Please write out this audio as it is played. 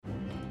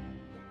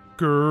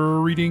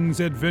Greetings,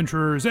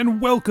 adventurers,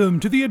 and welcome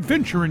to the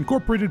Adventure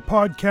Incorporated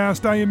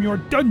podcast. I am your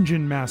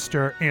Dungeon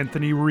Master,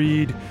 Anthony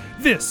Reed.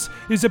 This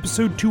is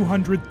episode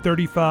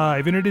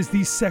 235, and it is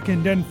the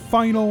second and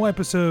final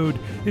episode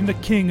in the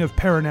King of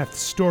Paraneth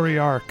story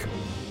arc.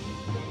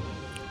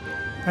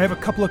 I have a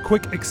couple of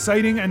quick,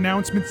 exciting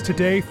announcements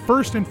today.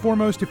 First and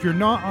foremost, if you're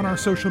not on our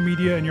social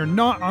media and you're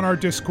not on our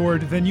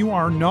Discord, then you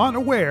are not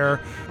aware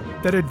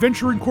that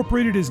Adventure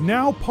Incorporated is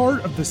now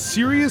part of the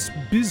Serious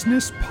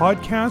Business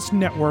Podcast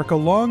Network,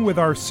 along with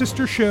our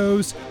sister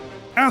shows,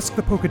 Ask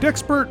the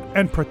Pokedexpert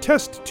and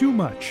Protest Too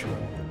Much.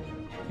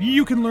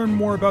 You can learn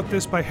more about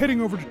this by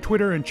heading over to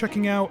Twitter and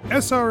checking out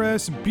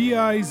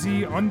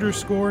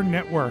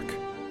SRSBIZ_network.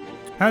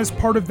 As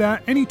part of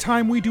that,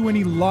 anytime we do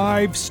any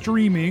live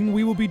streaming,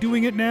 we will be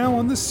doing it now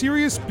on the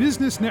Serious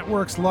Business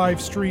Network's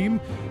live stream,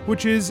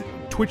 which is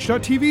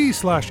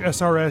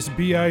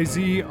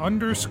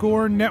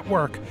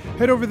twitch.tv/SRSBIZ_network.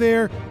 Head over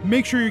there,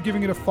 make sure you're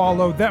giving it a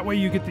follow, that way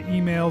you get the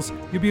emails,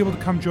 you'll be able to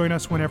come join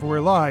us whenever we're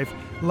live,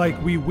 like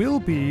we will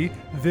be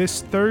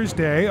this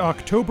Thursday,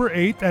 October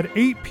 8th at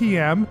 8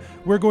 p.m.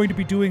 We're going to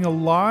be doing a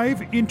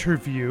live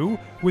interview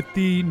with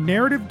the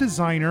narrative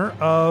designer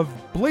of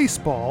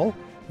Blaseball,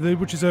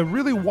 which is a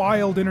really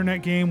wild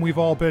internet game we've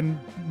all been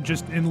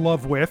just in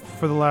love with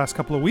for the last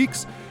couple of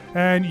weeks.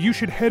 And you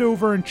should head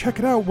over and check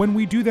it out when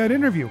we do that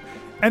interview.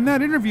 And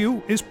that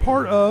interview is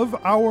part of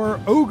our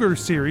Ogre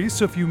series,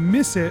 so if you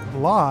miss it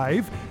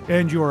live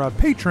and you're a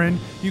patron,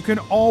 you can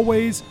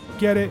always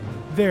get it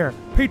there.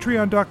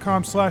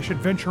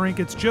 Patreon.com/AdventureInc.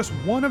 It's just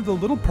one of the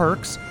little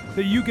perks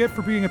that you get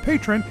for being a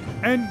patron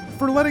and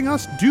for letting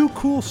us do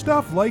cool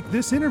stuff like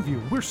this interview.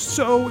 We're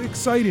so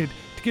excited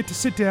to get to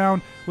sit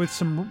down with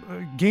some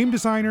game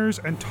designers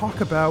and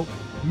talk about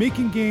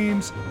making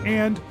games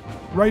and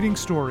writing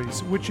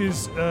stories, which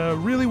is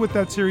really what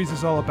that series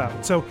is all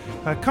about. So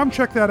come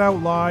check that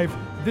out live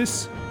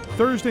this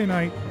Thursday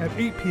night at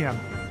 8 p.m.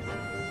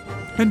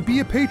 And be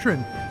a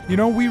patron. You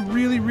know, we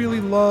really,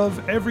 really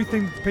love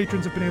everything that the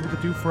patrons have been able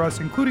to do for us,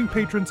 including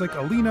patrons like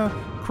Alina,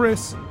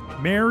 Chris,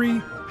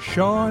 Mary,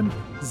 Sean,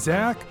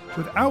 Zach.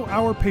 Without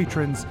our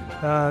patrons,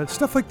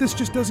 stuff like this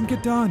just doesn't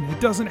get done.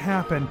 It doesn't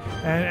happen.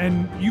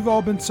 And you've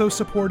all been so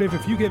supportive.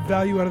 If you get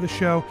value out of the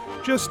show,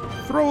 just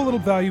throw a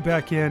little value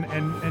back in,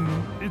 and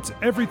it's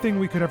everything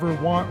we could ever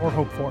want or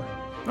hope for.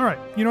 All right,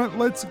 you know what?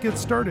 Let's get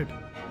started.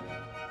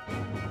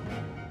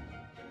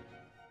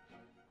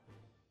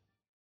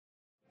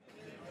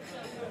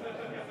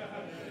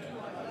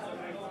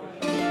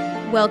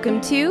 Welcome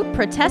to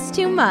Protest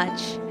Too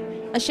Much,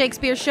 a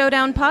Shakespeare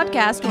Showdown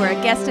podcast where a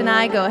guest and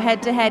I go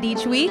head-to-head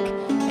each week,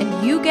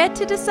 and you get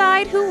to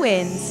decide who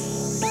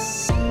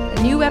wins.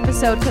 A new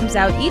episode comes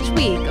out each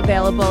week,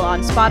 available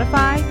on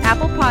Spotify,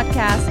 Apple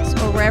Podcasts,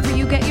 or wherever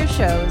you get your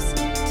shows.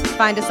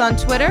 Find us on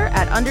Twitter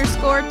at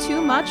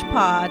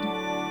 _toomuchpod.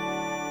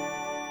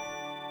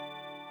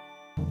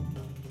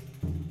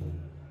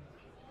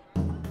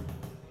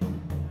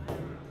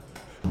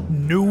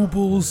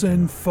 Nobles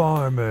and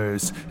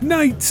farmers,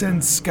 knights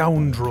and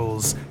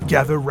scoundrels,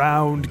 gather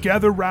round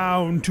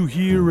to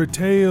hear a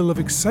tale of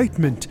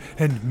excitement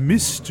and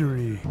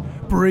mystery.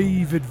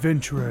 Brave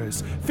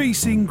adventurers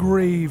facing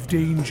grave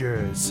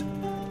dangers.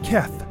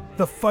 Keth,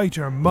 the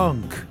fighter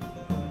monk.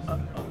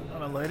 On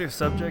a lighter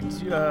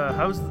subject,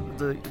 how's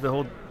the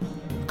whole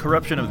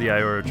corruption of the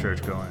Iora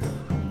Church going?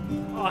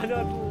 On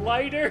a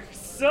lighter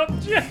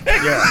subject?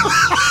 Yeah.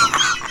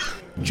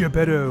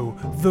 Gebetto,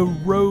 the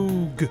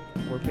rogue.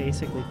 We're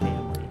basically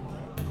family.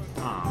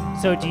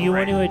 So do you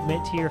want to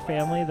admit to your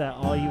family that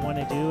all you want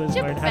to do is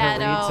learn how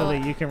to read so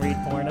that you can read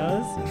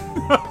pornos?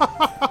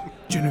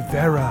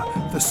 Genevera,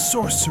 the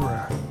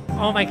sorcerer.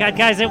 Oh my god,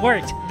 guys, it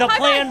worked! The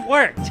plan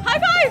worked! High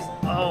fives!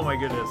 Oh my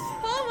goodness.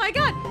 Oh my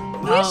god!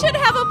 We should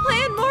have a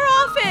plan more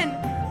often!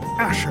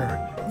 Asher,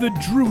 the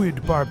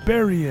druid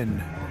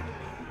barbarian.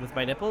 With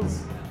my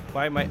nipples?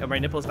 Why are my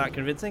nipples not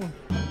convincing?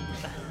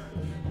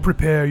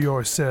 Prepare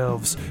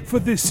yourselves, for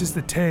this is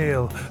the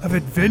tale of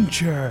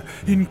Adventure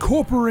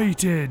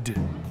Incorporated.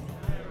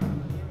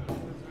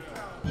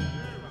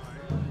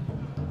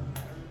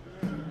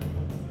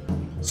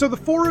 So the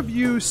four of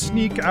you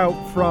sneak out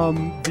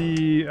from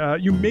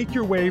you make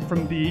your way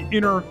from the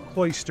inner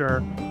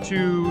cloister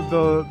to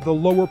the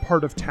lower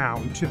part of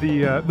town, to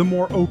the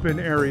more open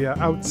area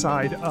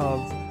outside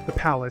of the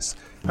palace.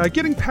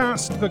 Getting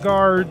past the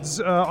guards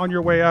on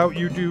your way out,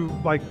 you do,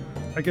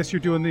 I guess you're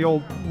doing the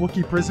old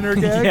Wookiee prisoner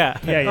gag. Yeah.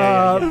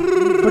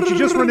 But you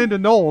just run into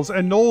Knowles,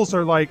 and Knowles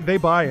are they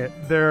buy it.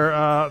 They're,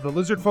 the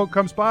lizard folk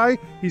comes by,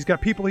 he's got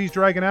people he's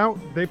dragging out,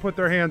 they put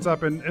their hands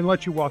up and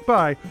let you walk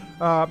by.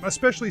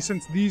 Especially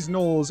since these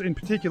Knowles in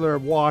particular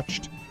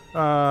watched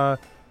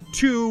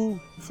two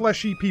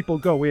fleshy people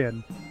go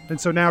in. And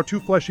so now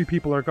two fleshy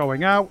people are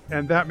going out,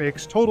 and that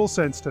makes total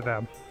sense to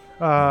them.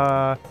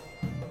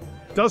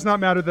 Does not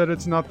matter that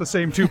it's not the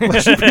same two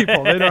fleshy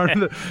people. They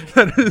don't.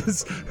 That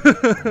is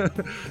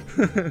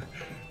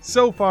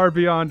so far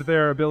beyond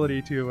their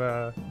ability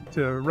to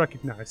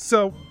recognize.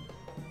 So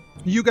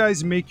you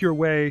guys make your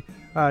way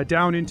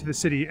down into the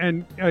city,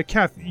 and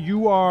Keth,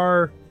 you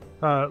are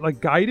like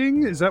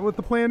guiding? Is that what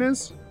the plan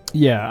is?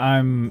 Yeah,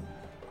 I'm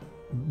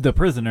the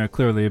prisoner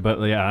clearly, but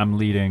yeah, I'm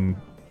leading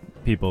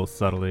people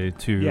subtly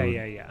to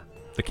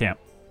the camp.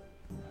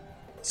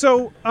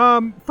 So,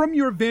 from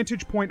your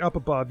vantage point up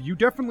above, you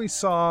definitely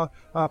saw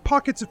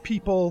pockets of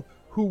people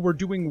who were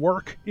doing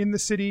work in the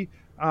city,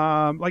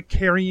 like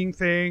carrying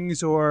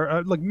things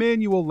or like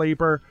manual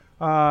labor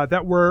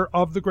that were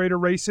of the greater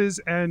races,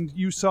 and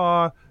you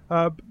saw,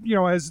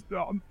 as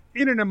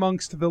in and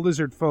amongst the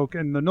lizard folk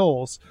and the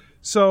gnolls.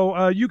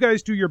 So you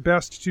guys do your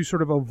best to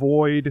sort of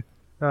avoid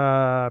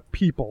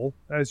people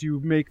as you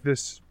make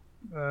this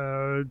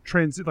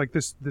transit, like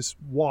this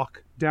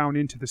walk down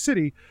into the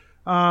city.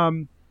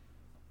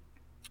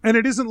 And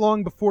it isn't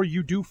long before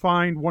you do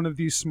find one of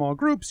these small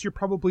groups. You're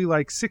probably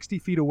like 60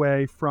 feet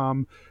away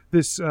from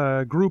this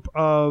group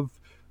of,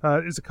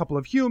 is a couple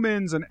of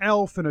humans, an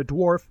elf, and a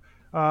dwarf.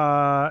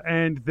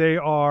 And they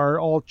are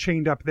all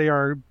chained up. They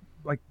are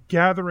like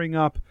gathering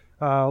up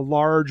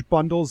large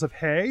bundles of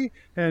hay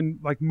and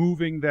like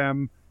moving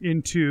them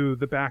into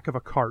the back of a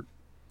cart.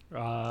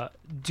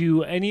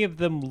 Do any of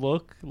them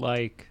look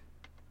like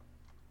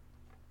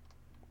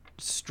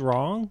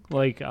strong,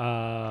 like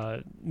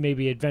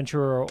maybe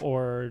adventurer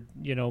or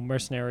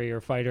mercenary or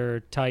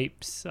fighter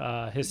types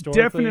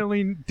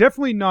historically?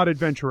 Definitely not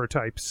adventurer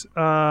types.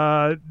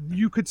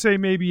 You could say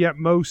maybe at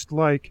most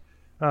like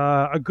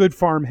a good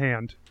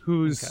farmhand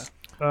who's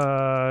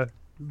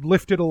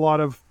lifted a lot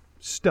of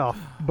stuff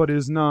but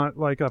is not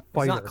like a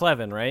fighter. It's not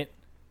Clevin, right?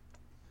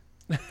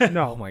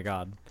 No. Oh my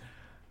god.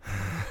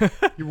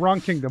 You're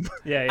wrong kingdom.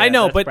 Yeah, I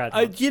know,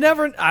 but you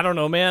never, I don't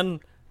know, man.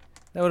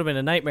 That would have been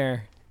a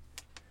nightmare.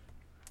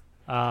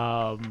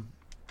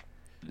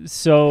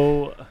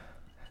 So,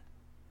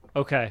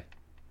 okay.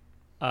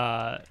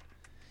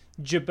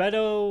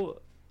 Gebetto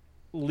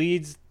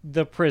leads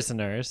the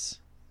prisoners,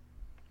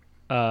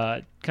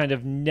 kind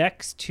of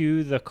next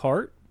to the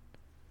cart.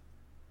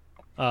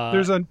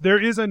 There is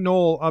a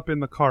gnoll up in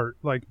the cart,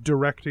 like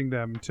directing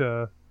them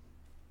to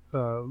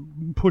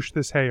push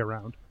this hay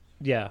around.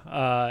 Yeah,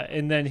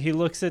 and then he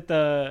looks at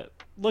the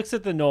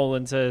gnoll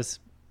and says,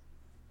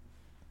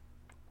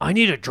 "I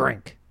need a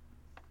drink."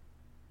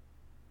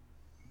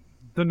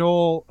 The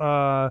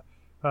gnoll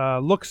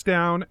looks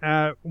down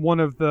at one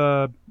of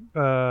the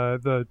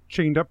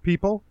chained up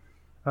people,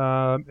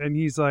 and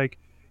he's like,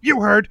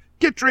 "You heard!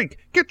 Get drink!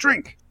 Get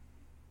drink!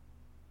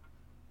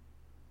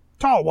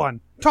 Tall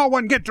one,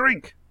 get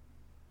drink!"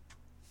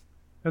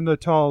 And the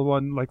tall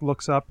one like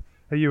looks up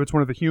at you. It's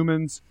one of the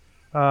humans,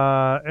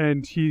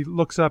 and he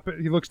looks up.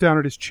 He looks down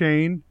at his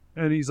chain,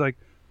 and he's like,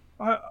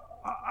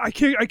 "I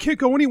can't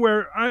go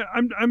anywhere.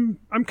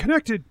 I'm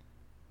connected."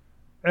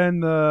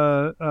 And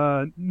the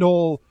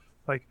gnoll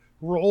like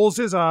rolls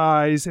his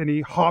eyes and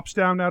he hops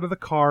down out of the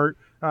cart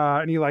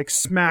and he like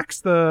smacks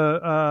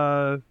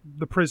the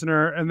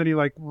prisoner, and then he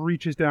like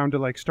reaches down to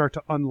like start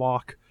to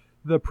unlock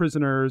the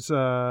prisoner's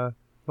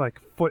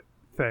like foot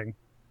thing.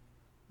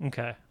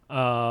 Okay.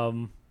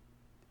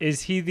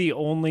 Is he the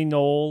only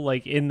gnoll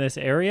like in this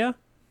area?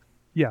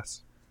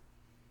 Yes.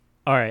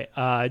 All right.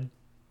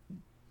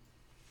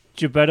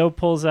 Gebetto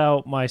pulls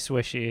out my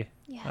swishy.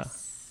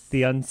 Yes.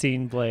 The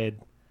unseen blade.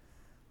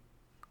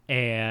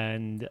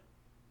 And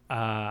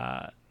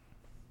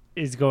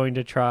is going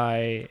to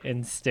try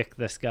and stick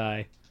this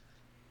guy.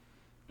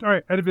 All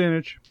right, at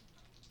advantage.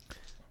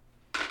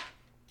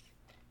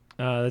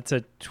 That's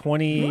a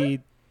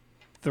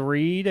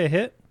 23 to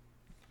hit.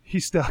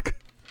 He's stuck.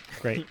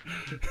 Great.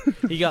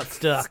 He got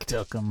stuck.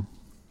 Stuck him.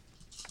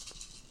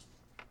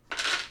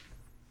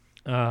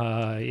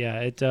 Yeah,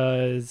 it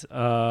does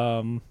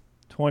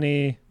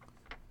 20,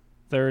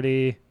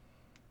 30,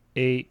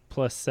 8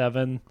 plus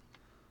 7.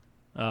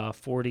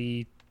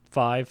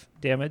 45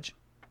 damage.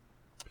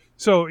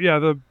 So yeah,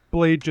 the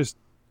blade just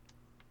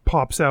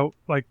pops out,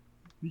 like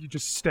you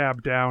just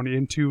stab down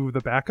into the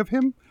back of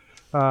him.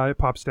 It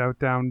pops out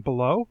down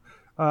below,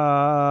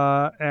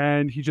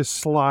 and he just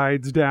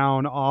slides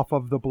down off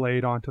of the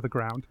blade onto the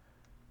ground.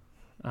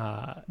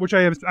 Which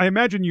I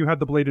imagine you had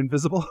the blade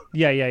invisible.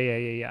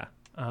 Yeah.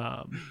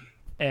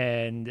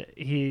 And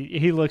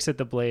he looks at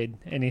the blade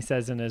and he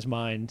says in his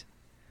mind,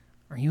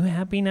 "Are you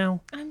happy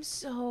now?" I'm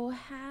so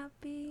happy.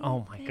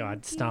 Oh my Thank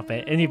God! Stop you.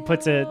 it! And he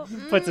puts it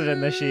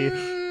in the sheath.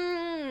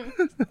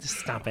 Just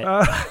stop it!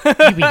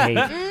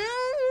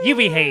 You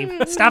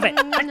behave! Stop it!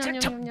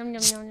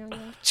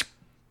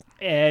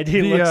 And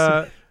he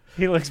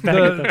looks back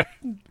at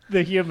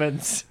the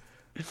humans.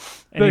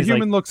 And the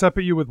human looks up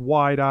at you with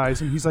wide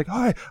eyes, and he's like,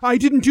 "I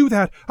didn't do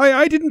that.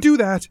 I didn't do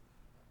that."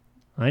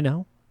 I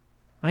know,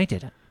 I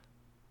did it.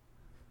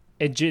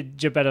 And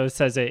Gebetto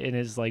says it in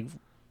his like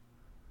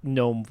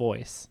gnome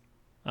voice.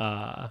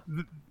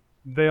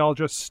 They all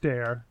just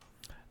stare.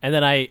 And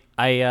then I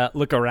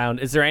look around.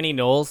 Is there any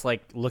gnolls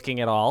like looking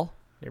at all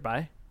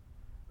nearby?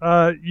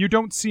 You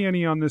don't see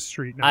any on this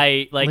street now.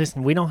 I like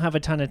listen. We don't have a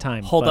ton of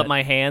time. hold up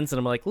my hands and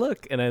I'm like,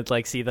 look, and I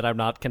like see that I'm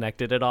not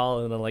connected at all,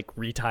 and then like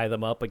retie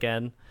them up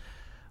again.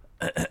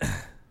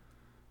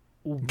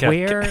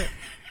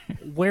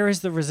 Where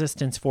is the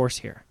resistance force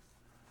here?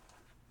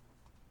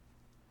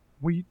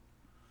 We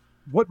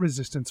What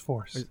resistance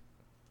force?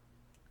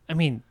 I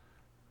mean,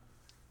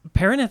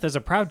 Paraneth is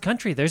a proud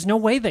country. There's no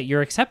way that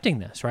you're accepting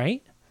this,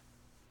 right?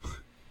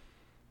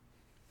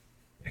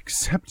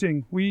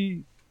 Accepting?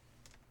 We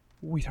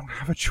don't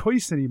have a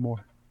choice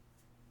anymore.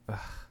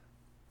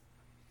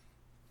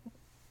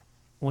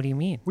 What do you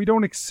mean? We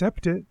don't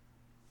accept it,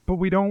 but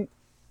we don't...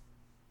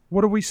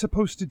 What are we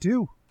supposed to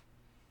do?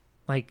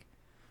 Like,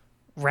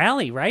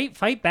 rally, right?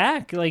 Fight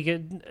back. Like,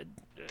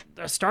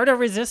 start a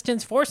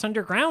resistance force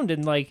underground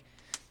and, like,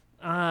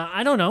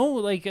 I don't know,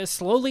 like,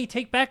 slowly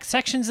take back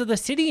sections of the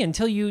city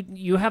until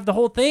you have the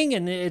whole thing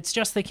and it's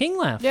just the king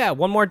left. Yeah,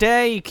 one more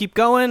day, you keep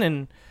going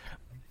and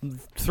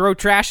throw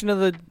trash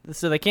into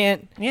so they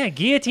can't... Yeah,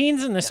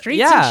 guillotines in the streets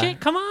Yeah. and shit.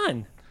 Come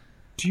on.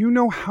 Do you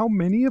know how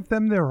many of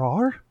them there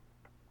are?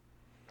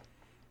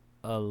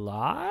 A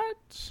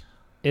lot?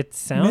 It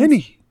sounds...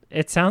 Many.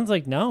 It sounds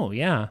like no,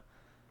 yeah.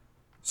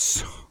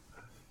 So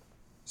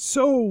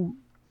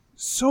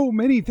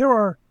many. There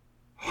are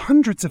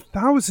hundreds of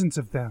thousands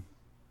of them.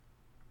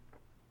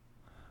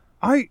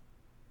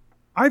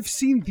 I've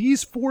seen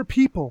these 4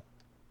 people.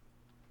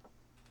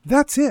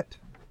 That's it.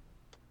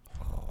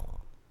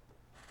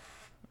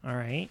 All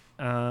right.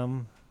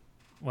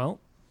 Well.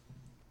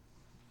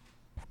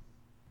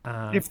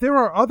 If there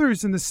are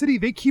others in the city,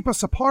 they keep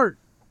us apart.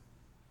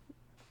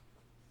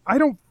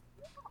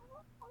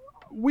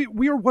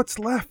 We are what's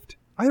left.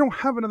 I don't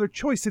have another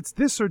choice. It's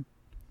this or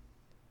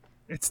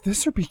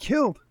be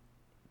killed.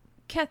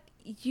 Keth,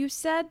 you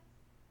said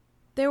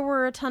there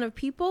were a ton of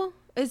people?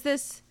 Is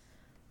this...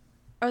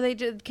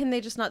 can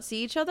they just not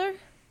see each other?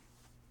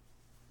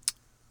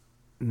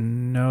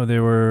 No,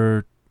 there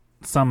were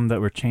some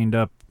that were chained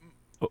up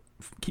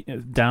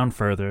down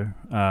further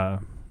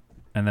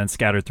and then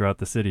scattered throughout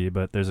the city,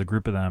 but there's a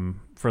group of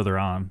them further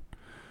on.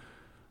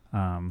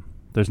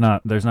 There's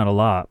not a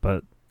lot,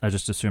 but I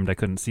just assumed I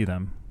couldn't see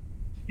them.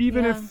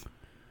 Even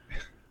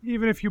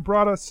if you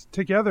brought us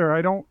together,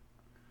 I don't...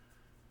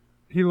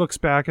 He looks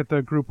back at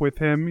the group with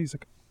him. He's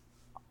like,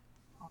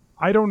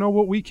 I don't know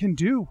what we can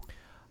do.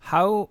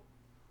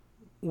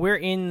 We're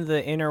in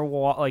the inner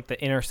wall, like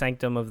the inner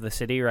sanctum of the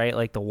city, right?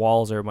 Like the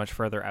walls are much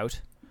further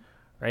out,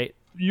 right?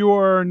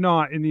 You're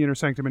not in the inner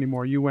sanctum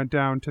anymore. You went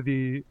down to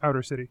the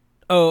outer city.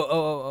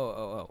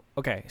 Oh.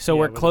 Okay, so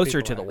we're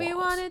closer to the walls. We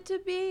wanted to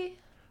be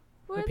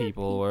where the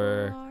people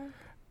were.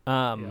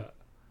 are.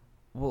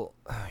 Well,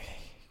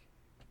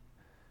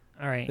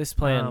 All right. this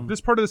plan.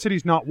 This part of the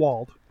city's not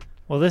walled.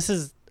 Well, this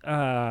is...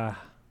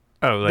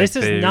 this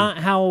is not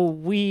how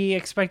we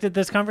expected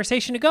this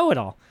conversation to go at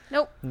all.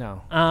 Nope.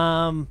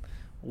 No.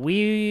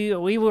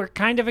 We were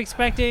kind of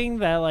expecting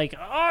that, like,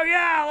 oh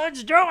yeah,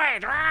 let's do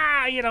it,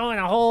 and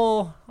a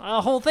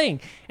whole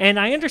thing. And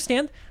I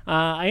understand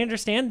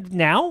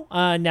now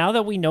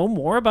that we know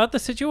more about the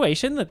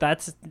situation,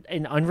 that's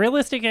an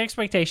unrealistic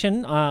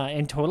expectation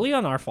and totally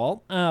on our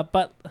fault.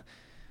 But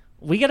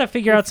we got to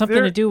figure out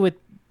something to do with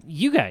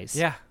you guys.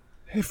 Yeah.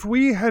 If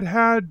we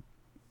had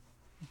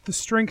the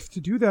strength to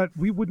do that,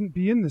 we wouldn't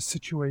be in this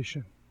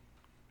situation.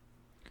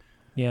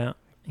 Yeah.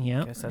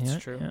 I guess that's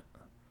true. Yeah.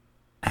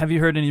 Have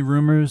you heard any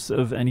rumors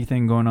of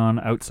anything going on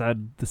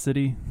outside the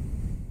city?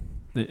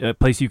 A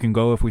place you can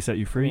go if we set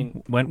you free? I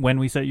mean, when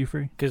we set you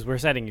free? Because we're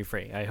setting you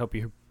free. I hope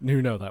you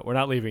know that. We're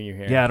not leaving you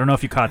here. Yeah, I don't know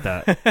if you caught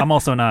that. I'm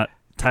also not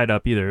tied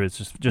up either. It's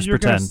just You're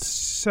pretend. gonna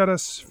set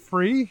us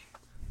free?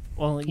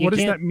 Well, What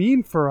does that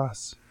mean for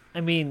us?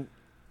 I mean,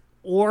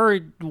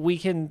 or we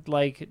can,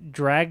 like,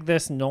 drag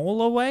this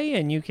knoll away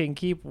and you can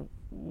keep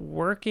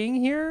working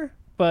here,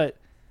 but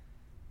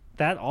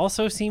that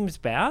also seems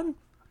bad.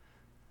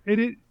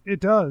 It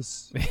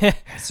does.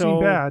 So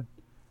seem bad.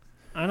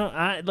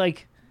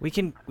 We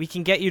can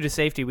get you to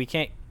safety. We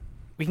can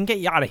get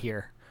you out of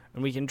here,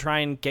 and we can try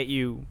and get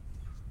you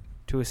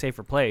to a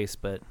safer place.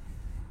 But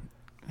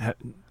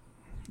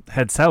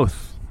head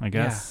south, I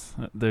guess.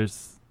 Yeah.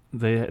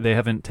 They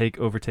haven't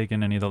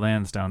overtaken any of the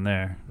lands down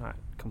there. Not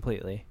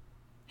completely.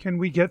 Can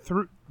we get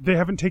through? They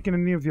haven't taken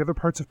any of the other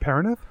parts of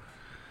Paraneth?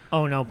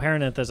 Oh no,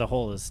 Paraneth as a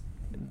whole it's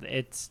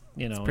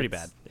pretty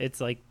bad.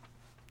 It's like,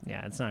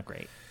 yeah, it's not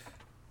great.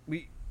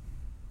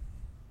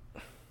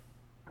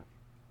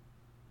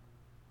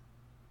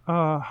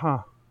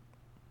 I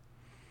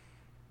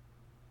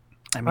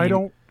mean, I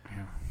don't.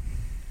 Yeah.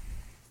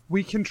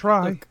 We can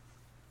try. Look,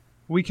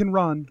 we can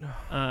run.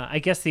 I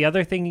guess the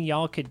other thing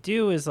y'all could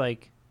do is,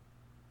 like,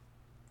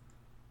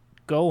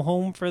 go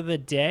home for the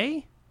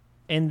day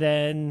and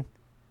then,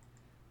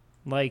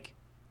 like,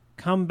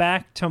 come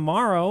back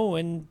tomorrow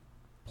and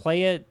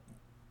play it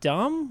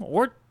dumb,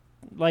 or,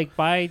 like,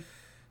 I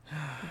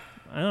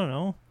don't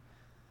know.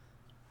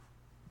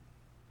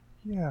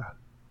 Yeah,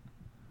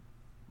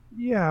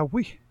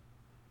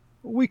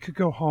 we could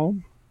go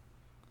home,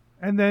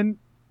 and then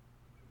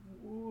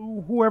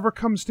whoever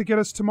comes to get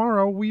us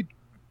tomorrow, we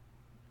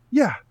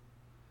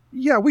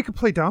could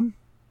play dumb.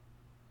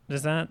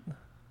 Does that?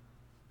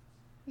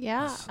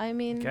 Yeah, I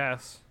mean,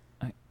 guess.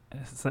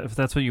 If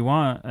that's what you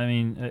want, I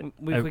mean,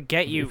 we could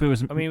get you.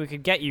 We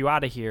could get you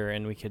out of here,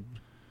 and we could.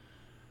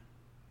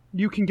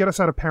 You can get us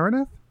out of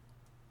Paraneth?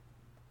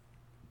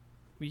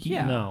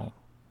 Yeah. No.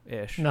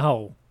 Ish.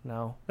 No.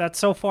 That's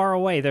so far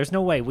away. There's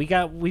no way.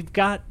 We've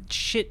got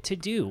shit to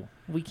do.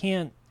 We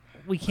can't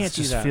do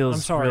just that. feels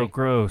I'm sorry. real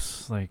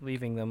gross. Like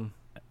Leaving them.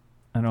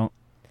 I don't.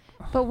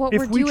 But what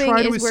If we're we doing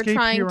try to is we're escape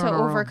trying here to on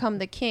our own. overcome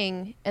the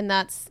king, and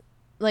that's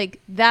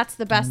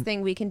the best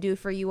thing we can do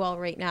for you all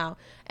right now.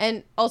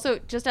 And also,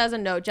 just as a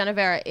note,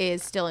 Genevera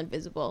is still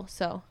invisible,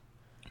 so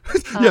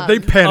Yeah, they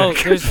Oh,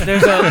 panic.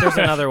 there's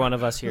another one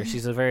of us here.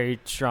 She's a very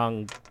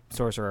strong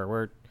sorcerer.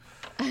 We're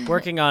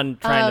working on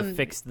trying to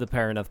fix the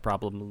Paraneth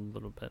problem a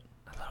little bit.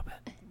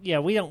 Yeah,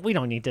 we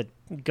don't need to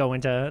go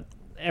into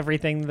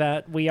everything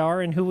that we are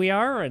and who we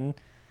are, and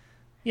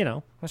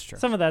That's true.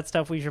 some of that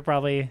stuff we should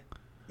probably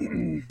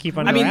keep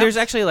under I mean, wraps. there's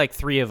actually like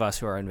 3 of us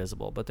who are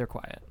invisible, but they're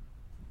quiet.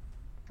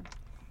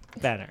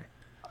 better.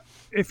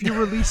 If you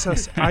release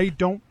us,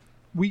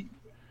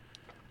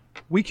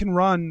 we can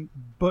run,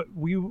 but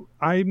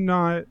I'm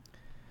not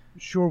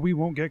sure we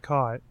won't get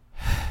caught.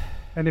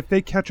 And if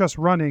they catch us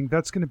running,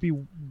 that's going to be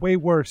way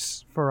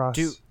worse for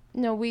us.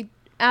 no, we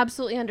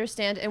absolutely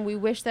understand, and we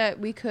wish that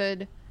we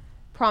could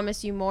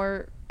promise you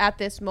more at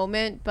this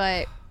moment,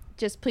 but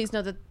just please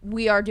know that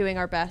we are doing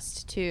our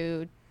best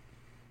to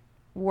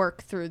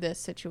work through this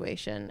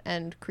situation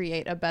and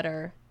create a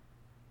better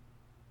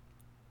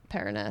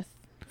Paraneth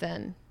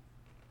than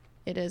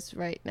it is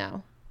right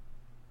now.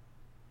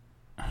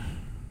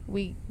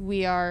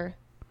 We are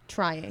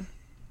trying,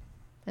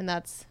 and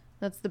that's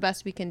the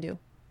best we can do.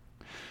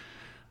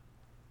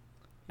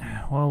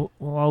 Well,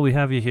 while we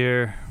have you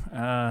here,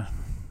 does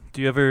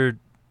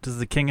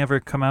the king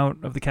ever come out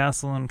of the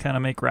castle and kind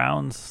of make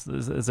rounds?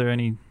 Is there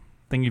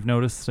anything you've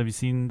noticed? Have you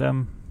seen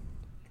them?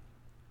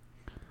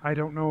 I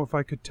don't know if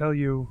I could tell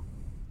you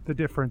the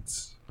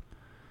difference.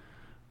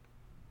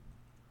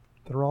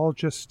 They're all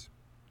just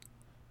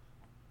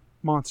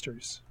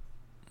monsters.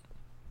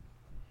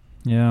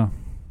 Yeah.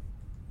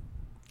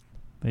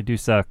 They do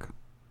suck.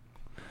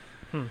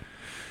 All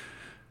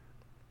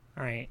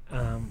right.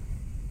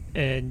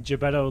 And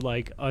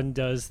Gebetto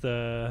undoes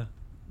the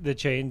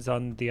chains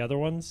on the other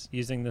ones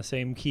using the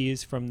same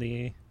keys from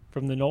the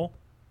knoll.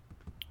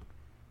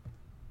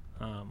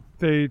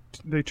 They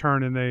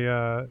turn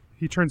and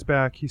he turns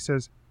back. He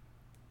says,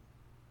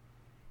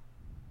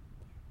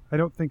 I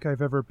don't think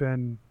I've ever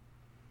been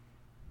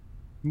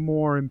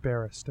more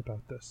embarrassed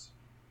about this.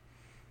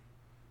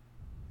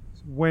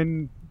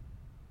 When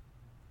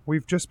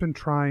we've just been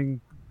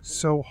trying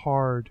so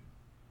hard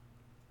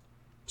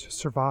to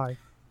survive.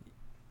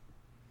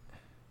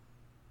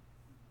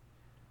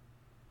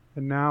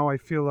 And now I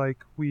feel like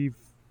we've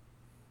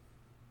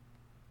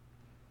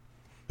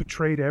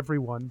betrayed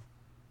everyone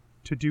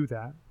to do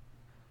that.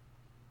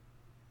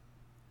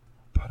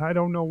 But I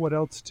don't know what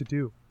else to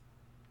do.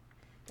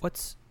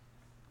 What's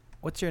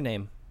your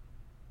name?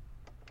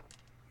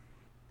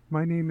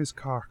 My name is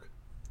Kark.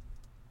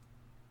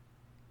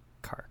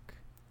 Kark.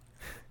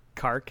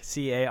 Kark.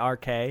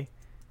 C-A-R-K.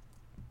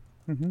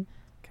 Mm-hmm.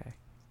 Okay.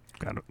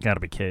 Gotta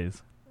be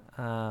K's.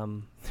 There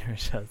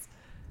it does.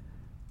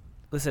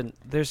 Listen,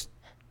 there's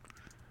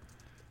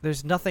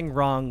nothing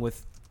wrong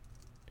with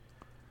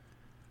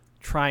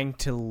trying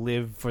to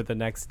live for the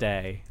next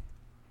day.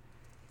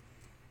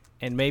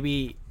 And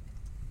maybe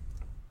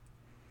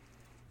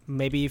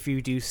if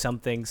you do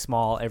something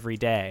small every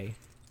day,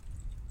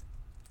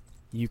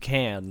 you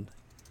can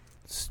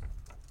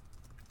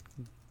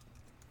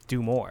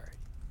do more.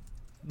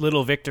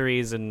 Little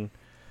victories and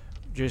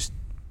just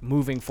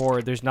moving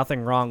forward. There's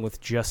nothing wrong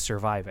with just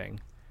surviving.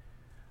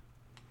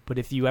 But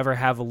if you ever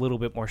have a little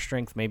bit more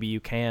strength, maybe you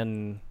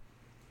can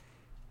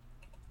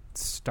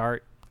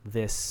start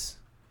this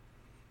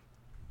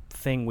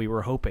thing we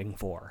were hoping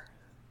for.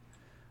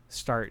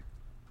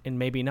 And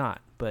maybe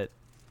not, but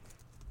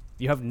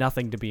you have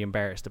nothing to be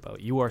embarrassed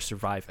about. You are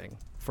surviving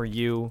for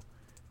you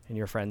and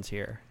your friends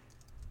here.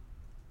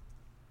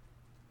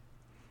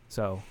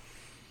 So,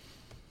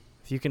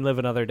 if you can live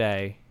another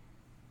day,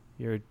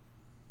 you're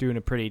doing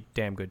a pretty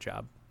damn good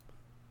job.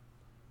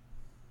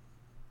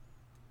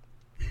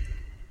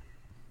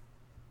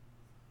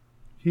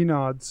 He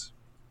nods,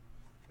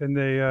 and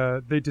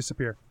they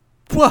disappear.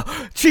 Whoa,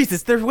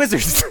 Jesus, they're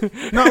wizards.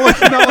 Not like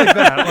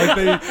that.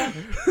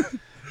 Like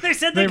They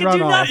said They they could run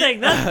do off. nothing.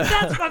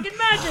 That's fucking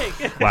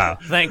magic. Wow.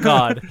 Thank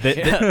God.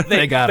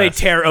 They got They us.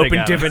 tear They open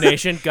got us.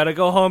 divination. Gotta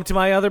go home to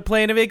my other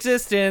plane of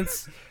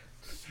existence.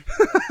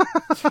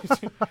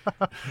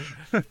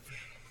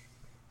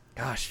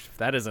 Gosh,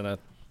 that isn't a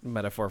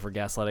metaphor for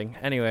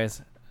gaslighting.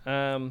 Anyways,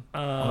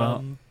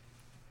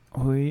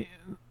 We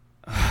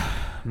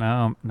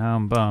now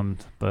I'm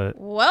bummed, but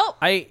Well,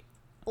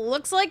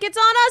 looks like it's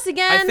on us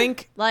again. I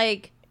think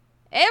like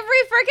every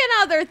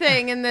freaking other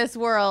thing in this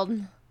world.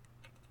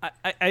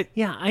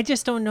 Yeah, I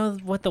just don't know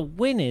what the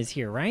win is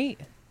here, right?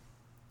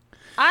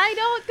 I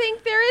don't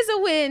think there is a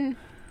win.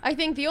 I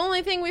think the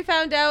only thing we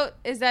found out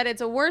is that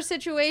it's a worse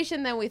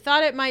situation than we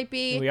thought it might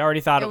be. we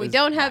already thought and it was we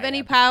don't have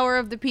any power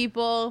of the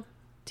people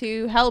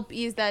to help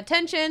ease that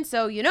tension.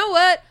 So you know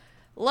what?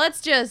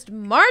 Let's just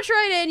march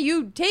right in.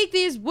 You take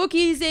these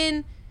Wookiees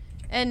in,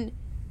 and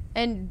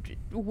and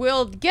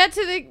we'll get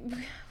to the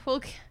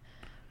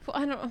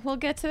we'll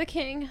get to the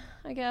king,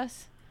 I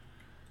guess.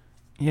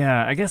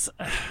 Yeah, I guess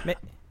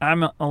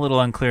I'm a little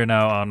unclear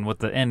now on what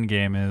the end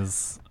game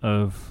is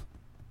of.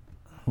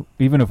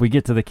 Even if we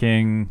get to the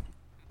king,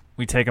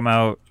 we take him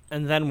out,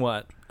 and then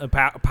what? A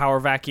power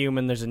vacuum,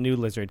 and there's a new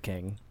Lizard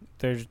King.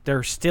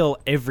 They're still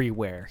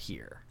everywhere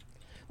here.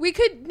 We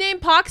could name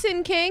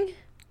Poxin king.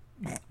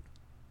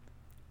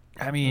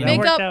 I mean,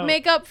 Make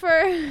up for.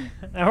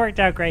 That worked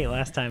out great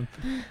last time.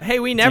 Hey,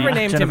 we never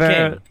named him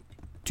king.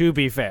 To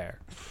be fair.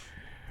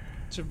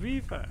 To be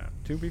fair.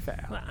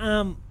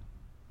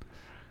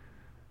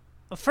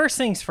 First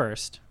things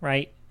first,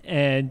 right?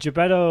 And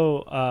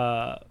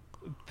Gebetto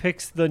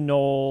picks the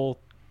gnoll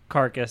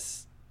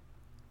carcass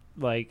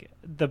like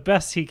the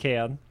best he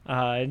can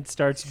and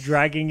starts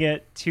dragging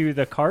it to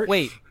the cart.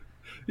 Wait.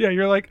 Yeah,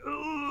 you're like,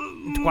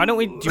 Why don't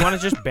we? Do you want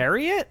to just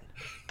bury it?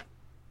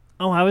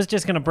 Oh, I was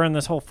just gonna burn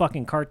this whole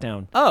fucking cart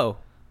down. Oh,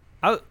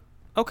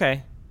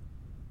 okay.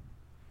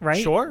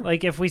 Right? Sure.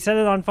 Like if we set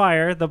it on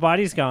fire, the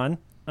body's gone.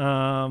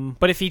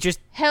 But if he just,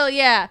 Hell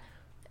yeah,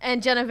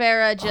 and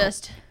Genevera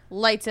just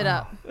lights it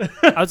up.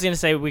 I was gonna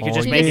say we could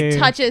just She make just it.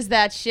 touches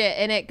that shit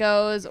and it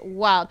goes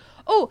wild.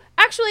 Oh,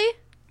 actually,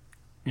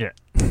 yeah.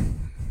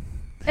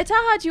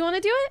 Itaha, do you want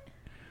to do it?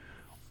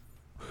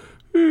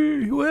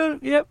 Well,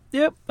 yep.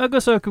 I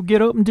guess I could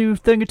get up and do a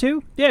thing or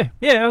two. Yeah,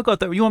 I got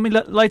that. You want me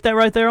to light that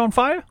right there on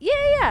fire?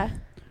 Yeah.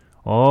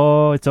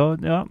 Oh, it's all.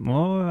 Oh,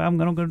 I'm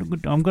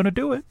gonna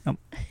do it.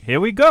 Here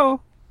we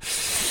go.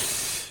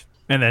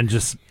 And then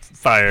just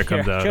fire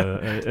comes out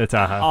of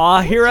Itaha.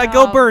 Aw, here I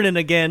go burning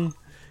again.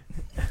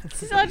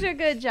 Such a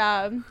good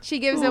job. She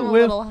gives him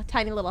a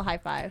tiny little high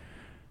five.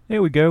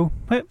 Here we go.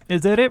 Hey,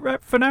 is that it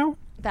right for now?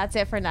 That's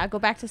it for now. Go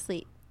back to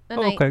sleep. Good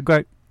night. Okay,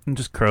 great. And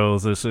just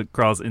crawls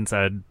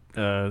inside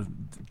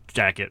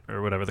jacket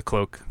or whatever, the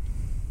cloak.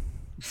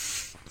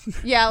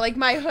 Yeah, like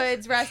my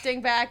hood's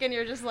resting back and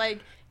you're just like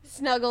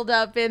snuggled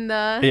up in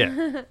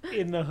the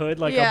In the hood,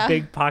 like Yeah. a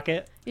big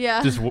pocket.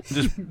 Yeah. Just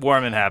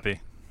warm and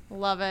happy.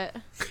 Love it.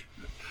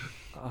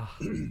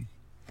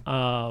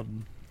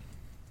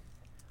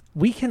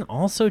 We can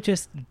also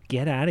just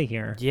get out of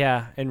here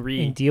Yeah, and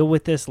and deal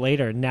with this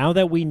later. Now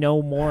that we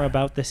know more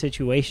about the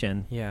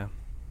situation, Yeah.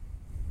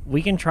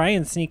 we can try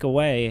and sneak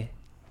away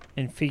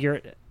and figure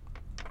it.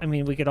 I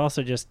mean, we could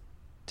also just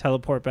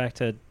teleport back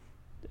to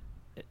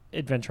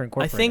Adventure I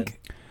Incorporated. think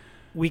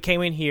we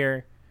came in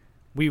here.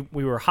 We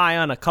were high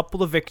on a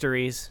couple of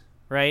victories,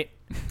 right?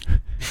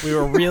 We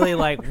were really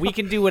like, we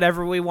can do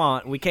whatever we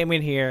want. We came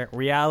in here.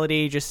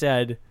 Reality just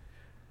said,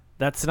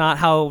 that's not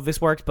how this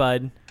works,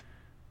 bud.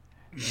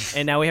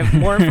 And now we have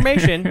more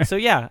information. So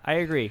yeah, I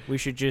agree. We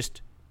should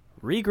just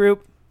regroup,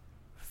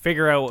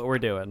 figure out what we're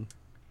doing.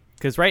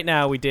 Because right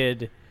now we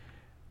didn't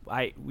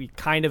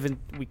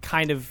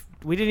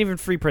even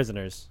free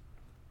prisoners.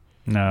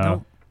 No.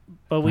 Nope.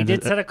 But we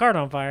did set a cart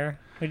on fire.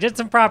 We did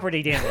some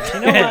property damage. You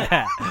know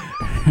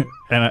what?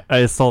 And I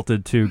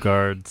assaulted 2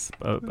 guards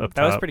up top.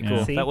 That was pretty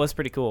cool. See? That was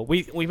pretty cool.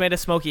 We made a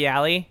smoky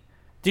alley.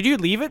 Did you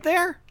leave it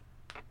there?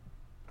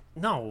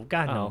 No,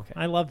 God, no. okay.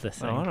 I love this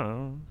thing. Oh, I don't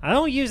know. I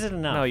don't use it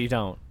enough. No, you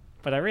don't.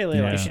 But I really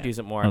Yeah. like You it. should use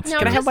it more. That's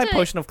Can I have my just a-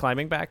 potion of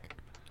climbing back?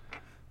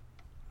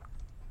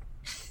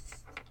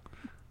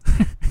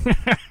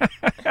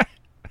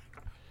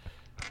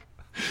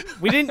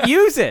 We didn't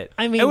use it.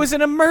 I mean- it was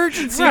an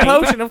emergency Right.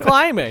 potion of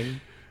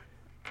climbing.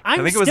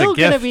 I'm think it was a still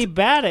going to gift, be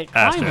bad at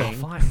Astro. climbing.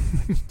 Fine.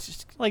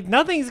 Like,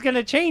 nothing's going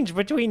to change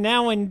between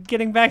now and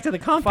getting back to the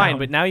compound. Fine,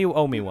 but now you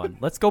owe me one.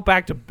 Let's go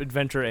back to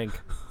Adventure Inc.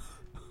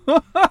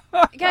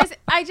 Guys,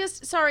 I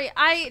just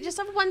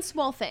have one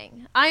small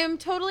thing. I am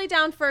totally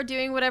down for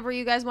doing whatever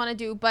you guys want to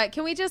do, but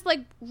can we just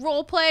like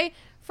role play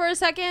for a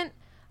second?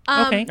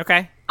 Okay.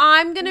 Okay.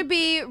 I'm going to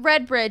be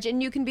Redbridge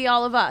and you can be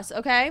all of us,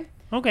 okay?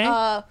 Okay.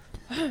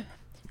 Can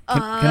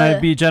I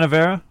be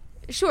Genevera?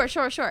 Sure.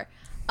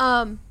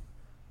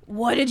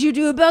 What did you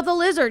do about the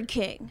Lizard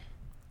King?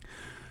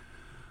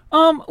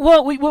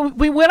 Well, we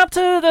went up to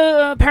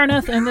the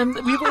Paraneth, and then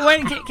we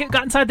went and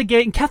got inside the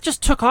gate, and Kath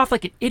just took off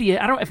like an idiot.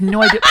 I have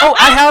no idea. Oh,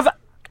 I have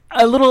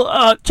a little,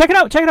 check it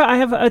out. I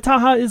have,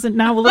 Taha is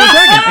now a little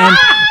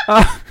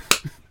dragon,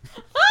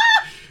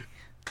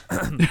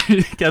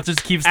 and, Kath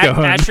just keeps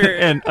going. Asher-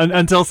 and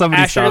until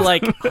somebody Asher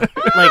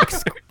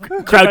stops.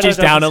 crouches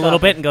down a stop. little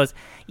bit and goes,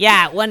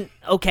 "Yeah,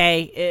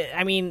 okay.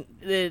 I mean,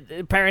 the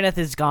Paraneth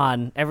is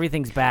gone.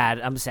 Everything's bad.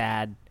 I'm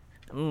sad."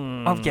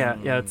 Oh,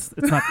 yeah, it's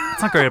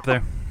not great up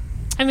there.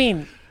 I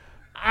mean,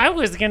 I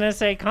was going to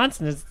say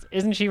Constance,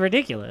 isn't she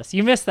ridiculous?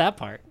 You missed that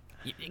part.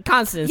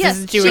 Constance, Yes,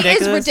 isn't she she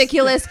ridiculous? is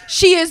ridiculous.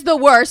 She is the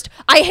worst.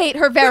 I hate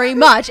her very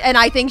much, and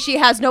I think she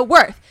has no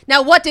worth.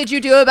 Now, what did you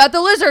do about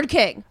the Lizard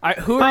King?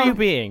 Who are you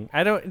being?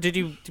 I don't. Did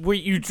you?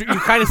 You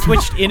kind of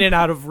switched in and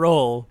out of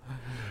role.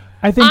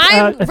 I think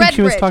I'm I think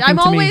she was Redbridge. talking I'm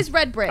to me. always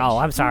Redbridge. Oh,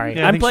 I'm sorry.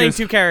 Yeah, I I'm think she playing was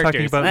 2 talking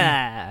characters. about-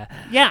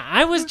 Yeah,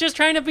 I was just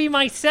trying to be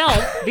myself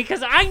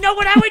because I know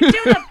what I would do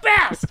the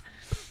best.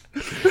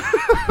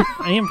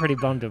 I am pretty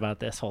bummed about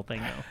this whole thing,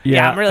 though.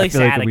 Yeah, I'm really I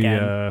feel like sad we,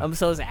 again. I'm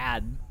so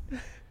sad.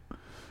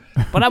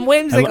 But I'm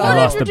whimsical. I What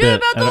lost did a you do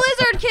bit. about the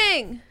Lizard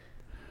King?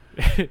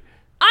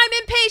 I'm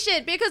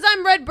impatient because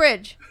I'm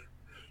Redbridge.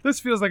 This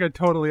feels like a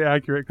totally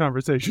accurate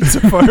conversation so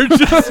far.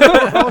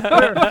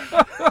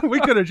 We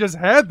could have just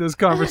had this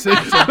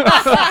conversation.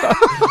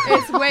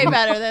 It's way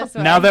better this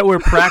way. Now that we're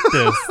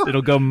practiced,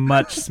 it'll go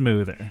much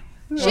smoother.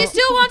 She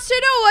still wants to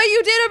know what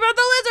you did about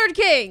the Lizard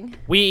King.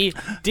 We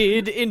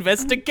did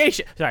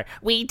investigation. Sorry.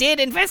 We did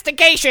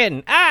investigation.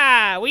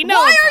 We know.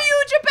 Why are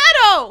you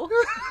Geppetto?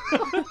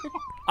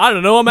 I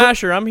don't know. I'm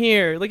Asher. I'm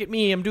here. Look at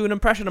me. I'm doing an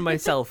impression of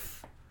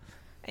myself.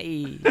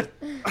 Hey.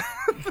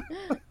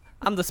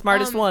 I'm the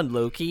smartest one,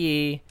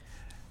 Loki.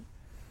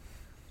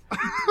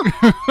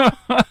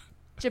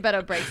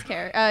 Geppetto breaks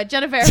character.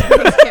 Genevieve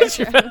breaks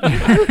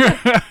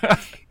character.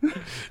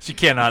 She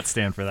cannot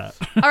stand for that.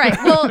 All right.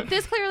 Well,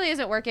 this clearly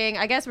isn't working.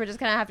 I guess we're just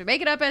gonna have to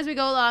make it up as we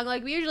go along,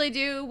 like we usually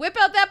do. Whip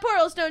out that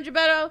portal stone,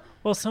 Geppetto.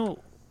 Well, so,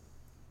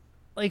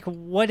 like,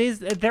 what is?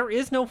 There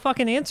is no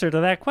fucking answer to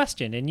that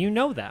question, and you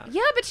know that.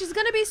 Yeah, but she's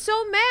gonna be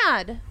so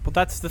mad. Well,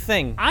 that's the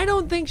thing. I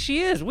don't think she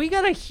is. We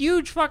got a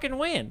huge fucking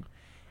win.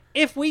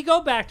 If we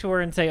go back to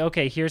her and say,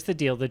 okay, here's the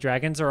deal. The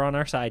dragons are on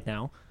our side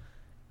now.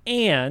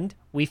 And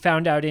we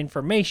found out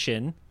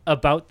information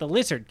about the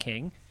Lizard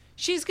King.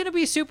 She's going to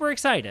be super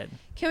excited.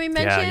 Can we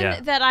mention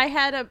yeah. that I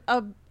had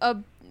a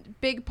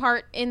big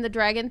part in the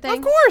dragon thing?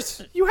 Of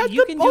course, you had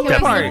You the can do only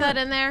Can we Definitely. slip part.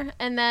 that in there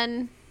and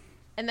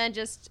then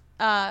just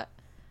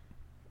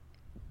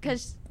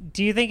because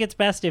Do you think it's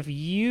best if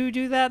you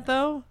do that,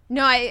 though?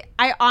 no, I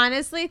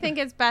honestly think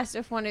it's best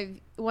if one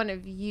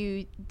of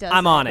you does.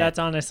 I'm on it. That's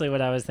honestly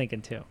what I was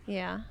thinking, too.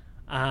 Yeah.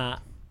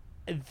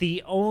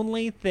 The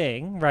only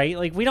thing, right?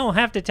 Like, we don't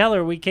have to tell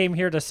her we came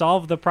here to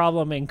solve the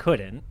problem and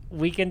couldn't.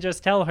 We can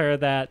just tell her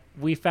that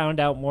we found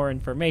out more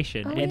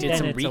information. Oh, and yeah. Did then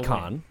some it's a win.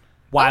 recon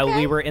while Okay.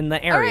 we were in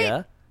the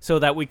area, so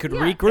that we could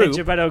Yeah. And regroup.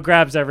 Geppetto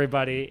grabs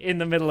everybody in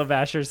the middle of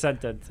Asher's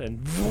sentence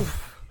and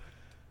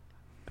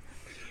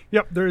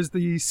Yep, there's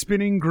the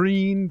spinning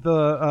green,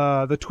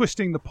 the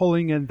twisting, the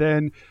pulling, and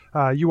then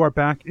you are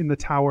back in the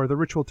tower, the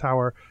ritual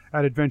tower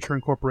at Adventure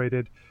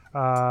Incorporated,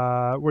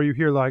 where you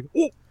hear like,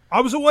 "Oh,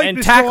 I was awake And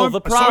this tackle time.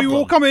 the I saw you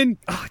all problem."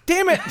 come in.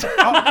 Damn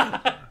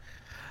it!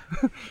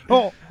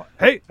 Oh,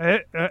 hey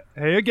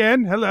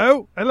again.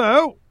 Hello.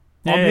 I'm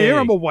Hey. here.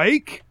 I'm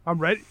awake. I'm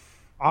ready.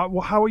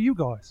 Well, how are you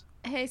guys?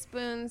 Hey,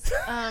 Spoons.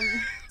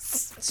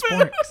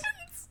 sporks.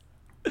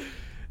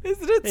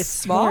 Isn't it It's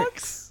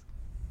smocks?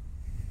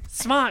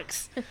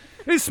 Smocks.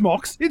 It's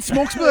smocks. It's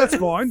smocks, but that's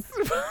fine.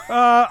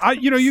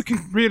 You can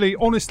really,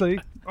 honestly,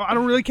 I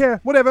don't really care.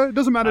 Whatever, it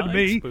doesn't matter to like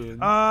me. Spoons.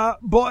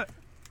 But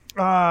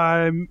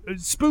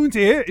Spoons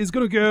here is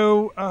gonna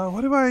go.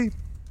 What am I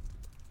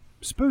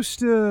supposed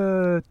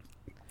to?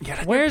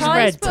 Where's Probably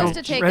Red? supposed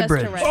to take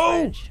Redbridge. us to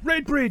Oh,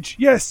 Redbridge. Redbridge.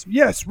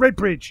 Yes,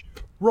 Redbridge.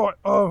 Right.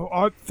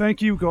 Oh,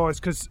 thank you guys,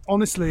 because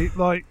honestly,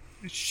 like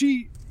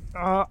she.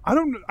 I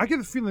don't. I get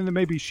the feeling that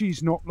maybe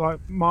she's not like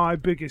my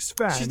biggest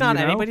fan. She's not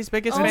you know? anybody's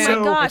biggest Oh my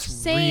fan. gosh,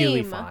 it's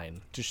really same.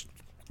 fine. Just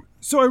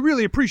So I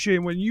really appreciate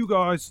when you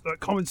guys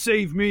come and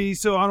save me,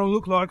 so I don't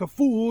look like a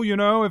fool. You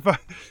know, if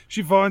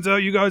she finds out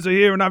you guys are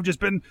here and I've just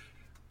been,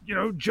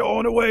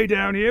 jawing away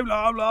down here,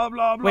 blah blah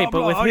blah blah. Wait, but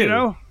blah, with who? You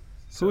know,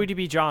 who would you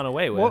be drawn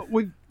away with? what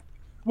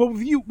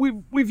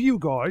with you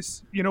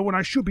guys, when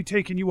I should be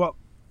taking you up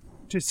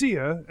to see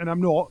her, and I'm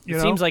not. It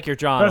seems like you're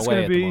drawn That's away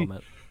gonna at be- the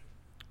moment.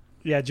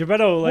 Yeah,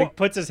 Geppetto What?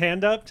 puts his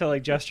hand up to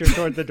gesture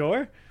toward the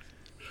door.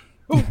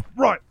 Oh,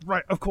 right,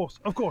 of course,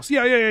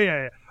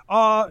 yeah.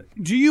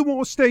 Do you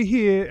want to stay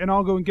here and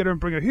I'll go and get her and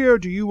bring her here?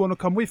 Do you want to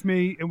come with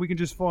me and we can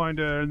just find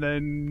her and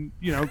then,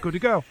 good to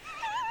go?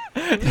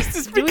 This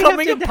is Do we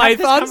becoming have a to have this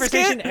Python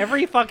conversation skit.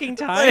 every fucking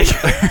time?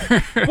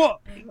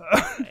 Well,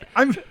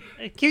 I'm.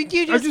 Can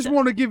you I just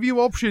want to give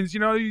you options.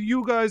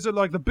 You guys are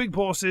like the big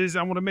bosses.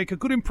 I want to make a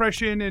good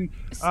impression, and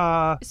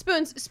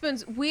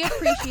Spoons, we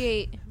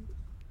appreciate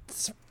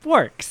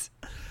works?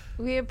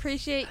 we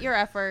appreciate your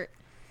effort.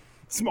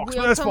 smocks.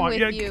 We'll But that's come fine. with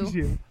Yeah, you. 'cause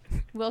you.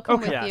 We'll come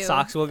Okay. with Yeah, you.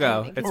 socks will go.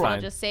 And It's it'll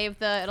fine. just save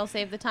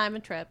the time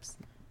and trips.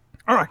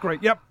 All right,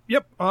 great. Yep.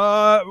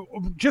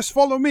 Just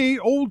follow me,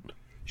 old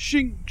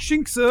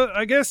Shinksa,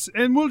 I guess,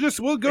 and we'll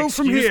go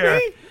from Excuse here.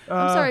 me?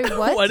 I'm sorry,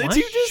 what? What did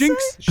you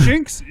just say?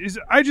 Shinks is.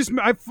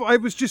 I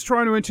was just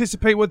trying to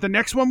anticipate what the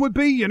next one would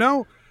be.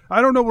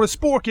 I don't know what a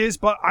spork is,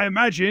 but I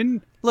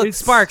imagine. Look, it's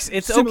Sparks,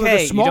 it's similar to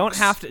okay. You don't smocks.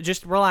 have to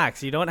just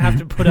relax. You don't have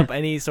to put up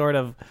any sort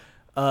of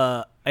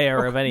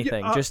air of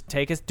anything. Just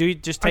take us.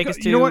 Take us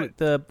you know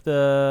to what?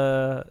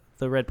 the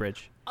Red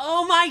Bridge.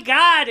 Oh my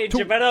God! And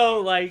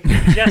Geppetto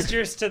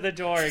gestures to the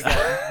door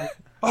again.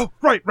 Oh,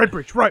 right,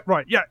 Redbridge.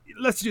 Right. Yeah,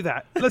 let's do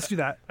that.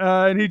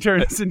 And he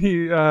turns and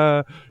he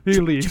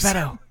leaves.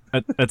 Geppetto.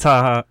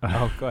 Ataha.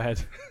 Oh, go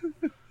ahead.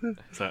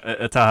 So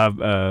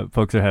Ataha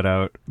pokes her head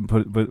out,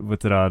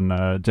 puts it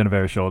on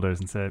Genevieve's shoulders,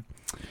 and said,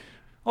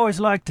 "Always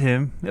liked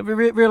him.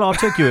 Real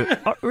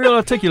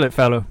articulate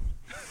fellow."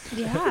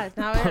 Yeah,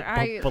 now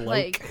I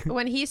Bloke.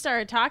 when he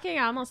started talking,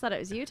 I almost thought it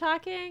was you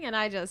talking, and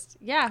I just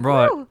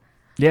Right. whew.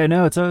 Yeah,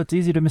 no, it's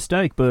easy to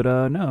mistake, but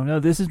no,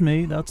 this is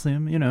me. That's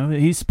him.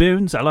 He's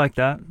Spoons. I like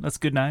that. That's a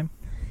good name.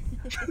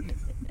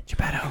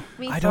 Geppetto,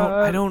 Me I too.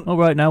 don't. All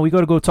right, now we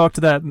got to go talk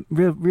to that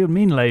real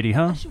mean lady,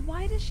 huh?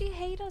 Why does she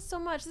hate us so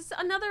much? This is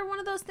another one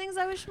of those things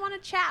I just want to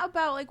chat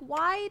about. Like,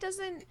 why?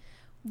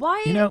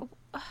 You know,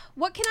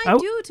 What can I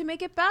do to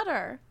make it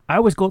better? I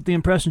always got the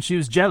impression she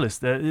was jealous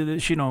that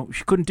she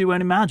couldn't do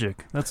any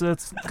magic. That's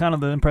kind of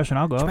the impression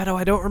I got. Geppetto,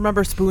 I don't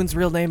remember Spoon's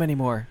real name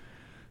anymore.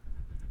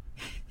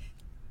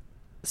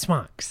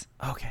 Smocks.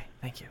 Okay,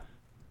 thank you.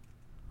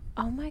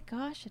 Oh my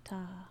gosh,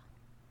 Ata.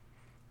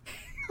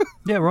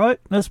 Yeah, right.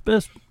 That's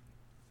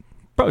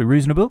probably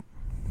reasonable.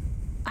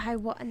 I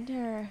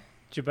wonder.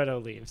 Geppetto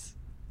leaves.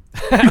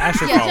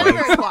 Asher Yeah, follows.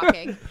 Jennifer is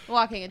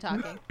walking and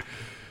talking.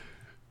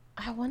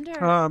 I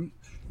wonder.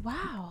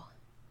 Wow.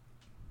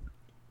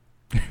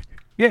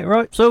 Yeah,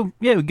 right. So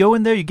yeah, we go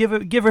in there. You give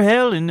her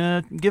hell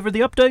and give her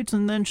the updates,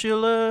 and then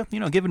she'll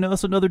give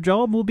us another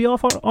job. We'll be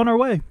off on our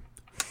way.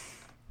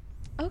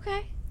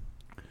 Okay.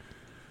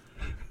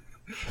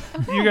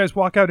 You guys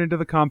walk out into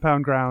the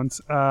compound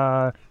grounds.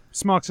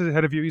 Smocks is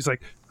ahead of you. He's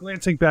like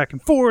glancing back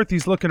and forth.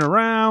 He's looking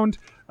around.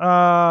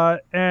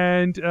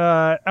 And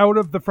out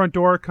of the front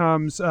door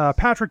comes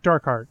Patrick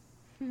Darkheart.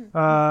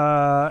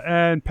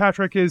 And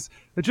Patrick is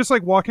just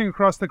like walking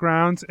across the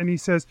grounds, and he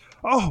says,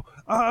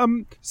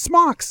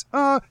 Smocks,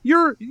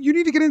 you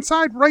need to get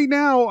inside right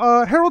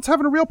now. Harold's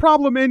having a real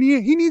problem, and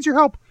he needs your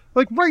help,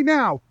 like right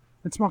now.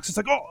 And Smocks is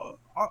like,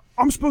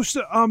 I'm supposed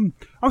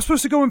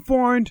to go and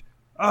find.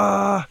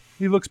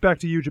 He looks back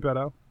to you,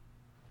 Geppetto.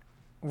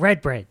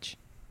 Redbridge.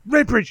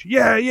 Redbridge,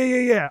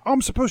 yeah.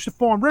 I'm supposed to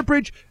find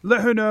Redbridge. Let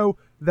her know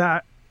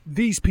that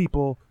these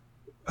people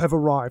have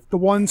arrived. The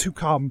ones who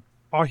come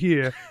are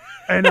here.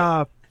 And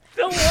The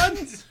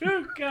ones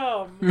who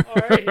come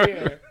are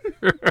here.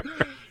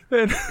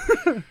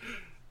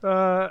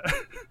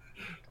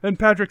 and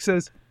Patrick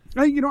says,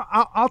 hey,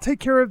 I'll take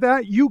care of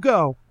that. You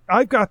go.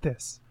 I've got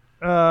this.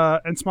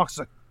 And Smocks is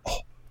like,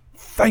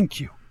 thank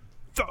you.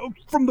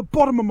 From the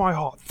bottom of my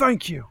heart,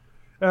 thank you.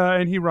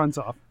 And he runs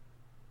off.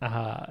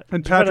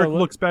 And Patrick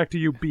looks back to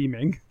you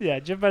beaming. Yeah,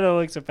 Geppetto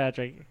looks at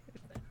Patrick.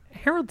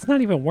 Harold's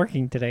not even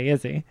working today,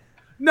 is he?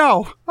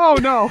 No. Oh,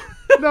 no.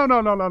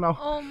 No.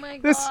 Oh my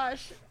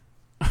gosh.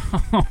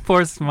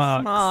 Poor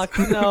Smocks. Smock,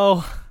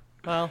 no.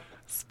 Well,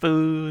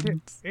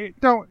 Spoon.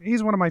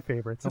 He's one of my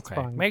favorites. It's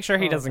okay. fine. Make sure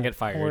he doesn't get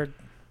fired.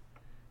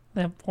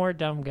 That poor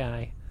dumb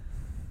guy.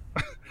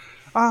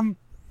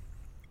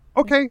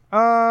 Okay.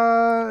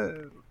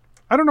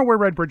 I don't know where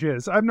Redbridge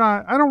is. I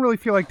don't really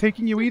feel like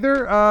taking you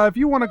either. If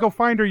you want to go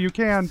find her, you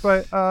can,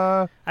 but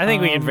I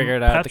think we can figure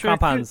it out. Patrick, the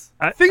compounds.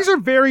 things are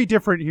very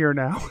different here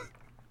now.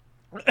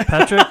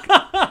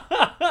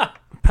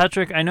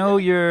 Patrick, I know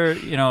you're,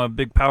 a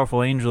big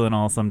powerful angel and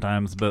all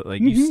sometimes, but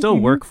like you still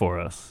work for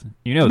us.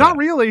 You know Not that.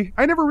 really.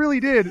 I never really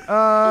did.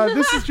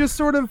 This is just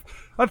sort of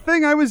a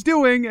thing I was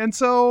doing, and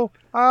so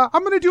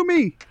I'm going to do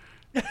me.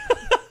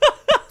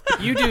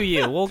 You do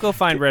you. We'll go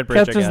find Redbridge,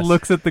 Cat I just guess.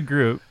 looks at the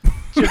group.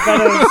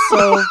 Geppetto's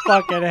so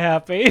fucking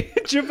happy.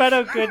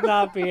 Geppetto could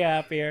not be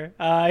happier.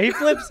 He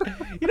flips.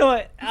 You know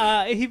what?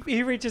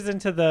 He reaches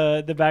into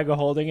the bag of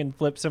holding and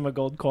flips him a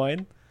gold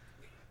coin.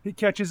 He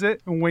catches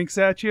it and winks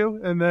at you,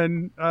 and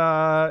then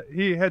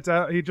he heads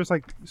out. He just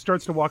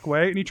starts to walk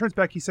away, and he turns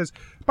back. He says,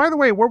 "By the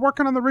way, we're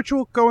working on the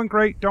ritual. Going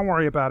great. Don't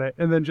worry about it."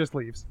 And then just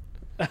leaves.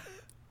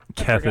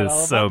 Keth Forgot all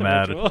is so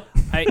about the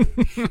mad.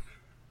 ritual.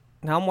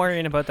 Now I'm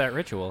worrying about that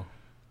ritual.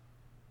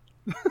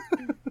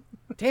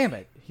 Damn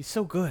it. He's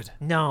so good.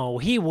 No,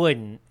 he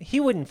wouldn't.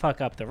 He wouldn't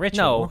fuck up the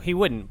ritual. No, he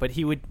wouldn't, but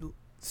he would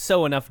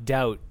sow enough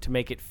doubt to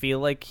make it feel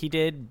like he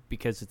did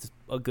because it's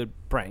a good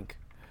prank.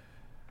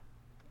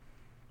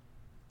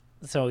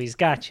 So he's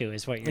got you,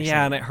 is what you're saying.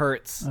 Yeah, and it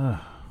hurts.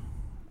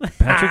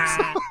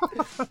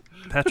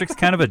 Patrick's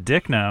kind of a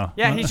dick now.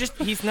 Yeah,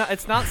 he's not.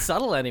 It's not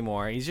subtle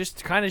anymore. He's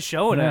just kind of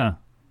showing Yeah.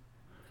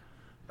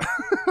 it.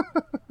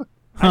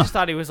 I just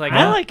thought he was like.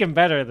 I like him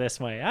better this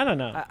way. I don't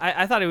know.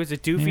 I thought he was a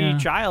doofy Yeah.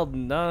 child.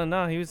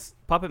 No, he was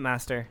puppet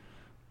master.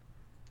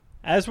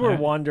 As we're Yeah.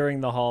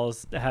 wandering the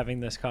halls having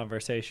this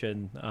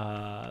conversation,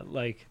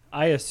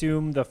 I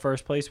assume the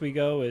first place we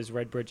go is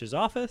Redbridge's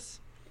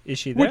office. Is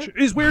she there? Which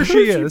is where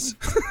she is.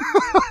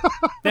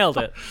 Nailed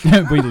it.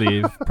 We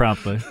leave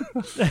promptly.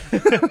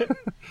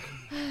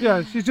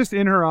 Yeah, she's just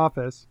in her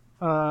office.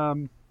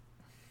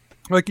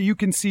 You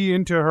can see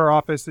into her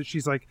office that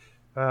she's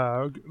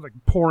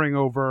poring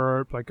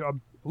over a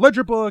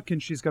ledger book,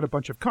 and she's got a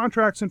bunch of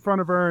contracts in front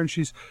of her, and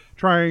she's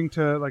trying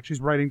to she's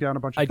writing down a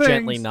bunch of I things.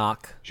 gently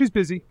knock. She's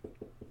busy.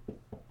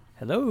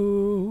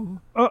 Hello.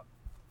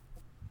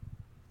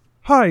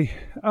 Hi.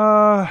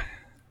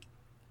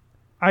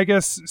 I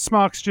guess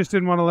Smocks just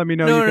didn't want to let me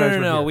know you guys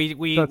were No. here.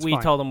 We That's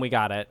fine. told him we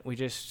got it. We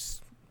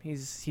just he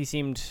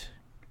seemed.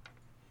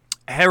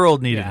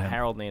 Harold needed Yeah, him.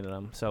 Harold needed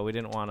him, so we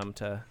didn't want him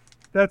to.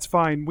 That's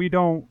fine. We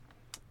don't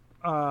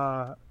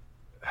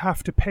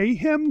have to pay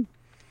him,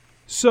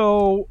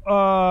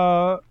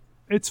 so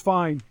it's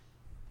fine.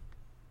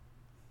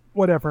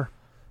 Whatever.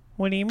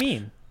 What do you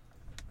mean?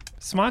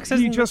 Smocks He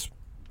isn't. just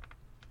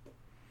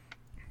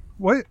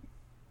what?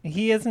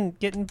 He isn't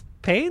getting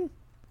paid.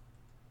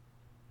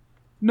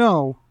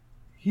 No,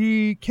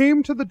 He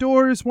came to the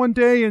doors one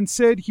day and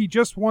said he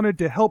just wanted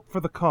to help for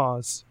the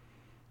cause.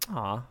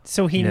 Aw.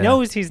 So he Yeah.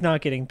 knows he's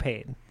not getting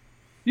paid.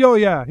 Oh,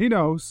 yeah, he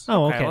knows.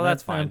 Oh, Okay, okay. well,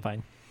 that's I'm fine.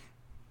 fine.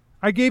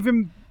 I gave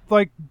him,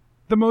 like,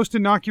 the most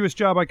innocuous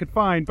job I could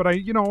find, but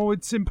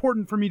it's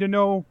important for me to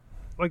know,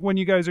 like, when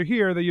you guys are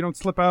here, that you don't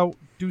slip out,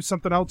 do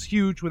something else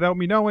huge without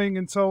me knowing,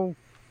 and so...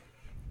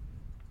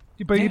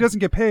 But he Yeah. doesn't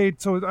get paid,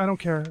 so I don't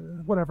care.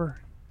 Whatever.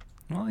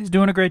 Well, he's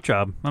doing a great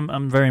job.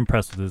 I'm very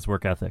impressed with his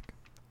work ethic.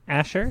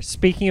 Asher,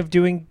 speaking of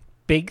doing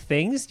big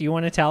things, do you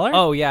want to tell her?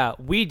 Oh, yeah.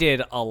 We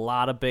did a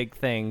lot of big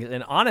things.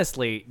 And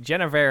honestly,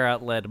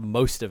 Genevera led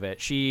most of it.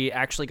 She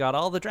actually got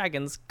all the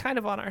dragons kind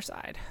of on our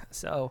side.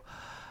 So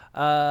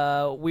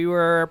we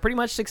were pretty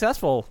much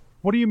successful.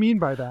 What do you mean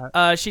by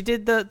that? She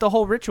did the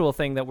whole ritual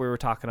thing that we were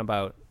talking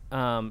about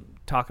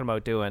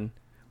doing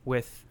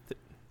with,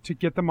 To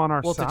get them on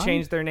our side? to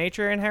change their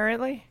nature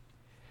inherently.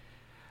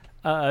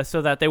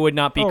 So that they would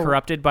not be Oh.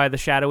 corrupted by the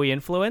shadowy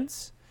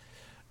influence.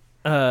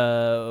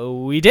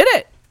 We did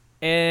it.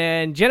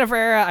 And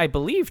Genevera, I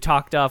believe,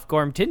 talked off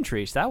Gorm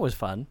Tintrish. That was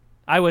fun.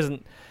 I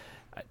wasn't.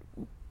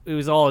 It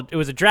was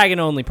a dragon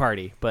only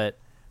party, but.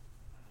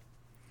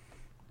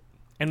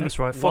 And That's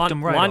right, fucked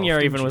him right Lanya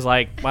off, even didn't she? was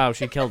like, "Wow,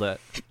 she killed it."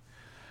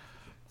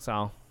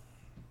 So.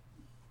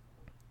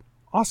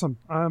 Awesome.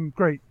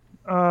 Great.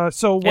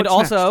 So what's And next?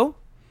 also,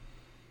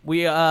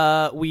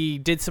 we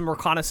did some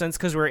reconnaissance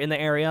because we're in the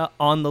area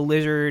on the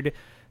lizard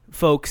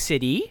folk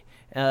city.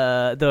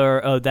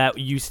 That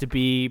used to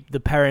be the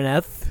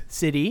Paraneth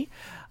city,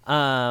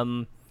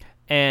 and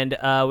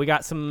we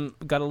got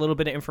a little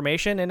bit of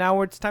information, and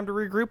now it's time to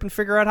regroup and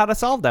figure out how to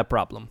solve that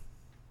problem.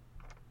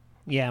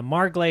 Yeah,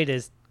 Marglade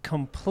is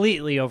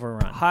completely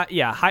overrun.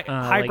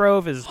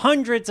 Highgrove is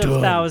Hundreds of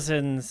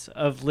thousands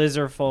of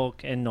lizard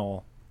folk and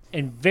Knoll,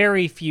 and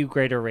very few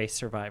greater race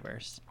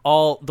survivors.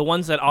 all the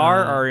ones that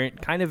are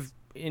kind of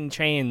in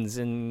chains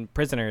and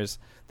prisoners.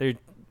 They're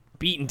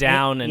beaten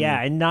down, and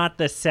and not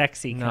the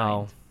sexy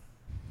no.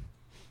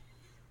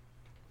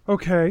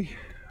 Okay.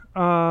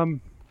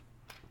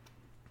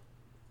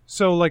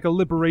 So, like, a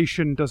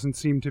liberation doesn't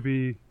seem to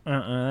be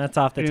kind. That's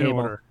off the in table.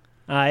 order.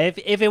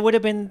 If it would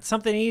have been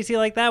something easy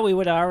like that, we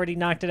would have already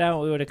knocked it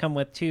out. We would have come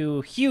with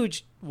 2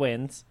 huge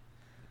wins.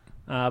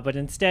 But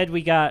instead,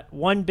 we got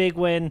 1 big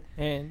win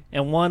And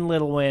and 1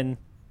 little win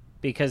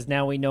because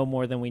now we know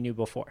more than we knew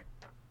before.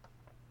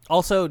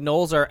 also,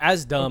 gnolls are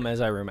as dumb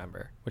as I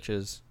remember, which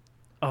is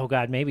Oh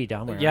God, maybe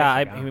dumber. yeah.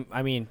 I forgot.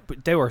 I mean,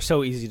 but they were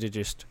so easy to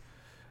just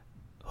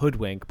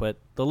hoodwink, but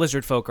the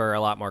lizard folk are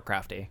a lot more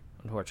crafty,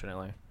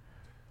 unfortunately.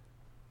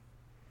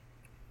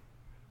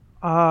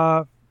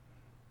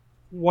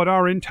 What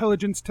our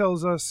intelligence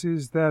tells us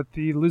is that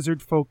the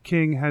Lizard Folk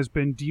King has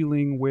been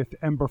dealing with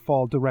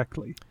Emberfall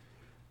directly.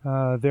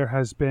 There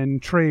has been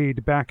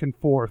trade back and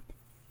forth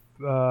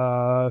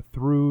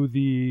through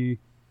the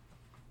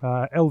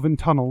elven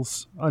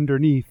tunnels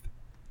underneath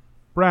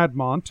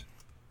Bradmont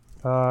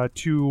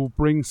to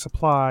bring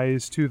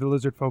supplies to the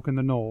Lizard Folk and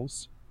the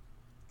Knolls.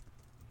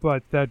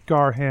 But that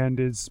Garhand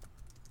is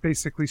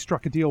basically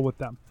struck a deal with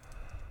them.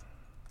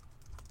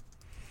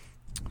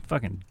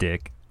 Fucking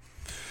dick.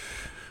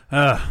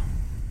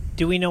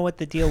 Do we know what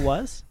the deal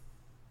was?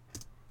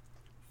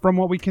 From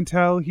what we can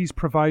tell, he's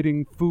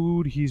providing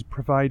food. He's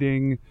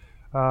providing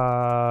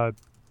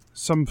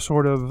some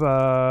sort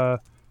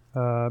of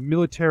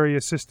military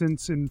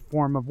assistance in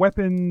form of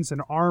weapons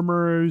and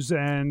armors,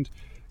 and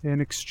in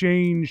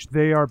exchange,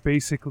 they are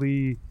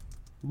basically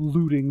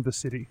looting the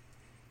city.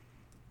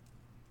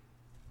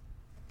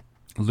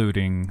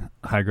 Looting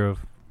Highgrove.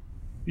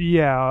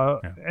 Yeah,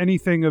 Yeah.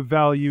 anything of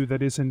value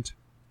that isn't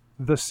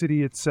the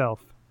city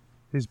itself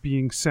is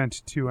being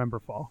sent to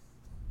Emberfall.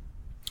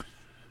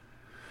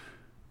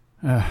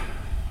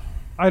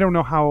 I don't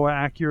know how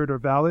accurate or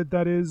valid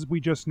that is. We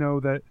just know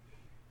that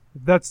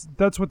that's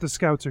what the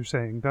scouts are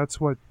saying. That's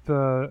what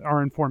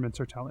our informants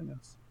are telling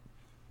us.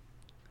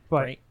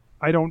 But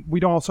Right.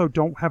 we also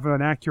don't have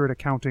an accurate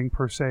accounting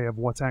per se of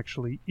what's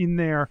actually in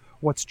there,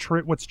 what's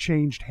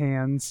changed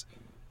hands.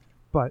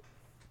 But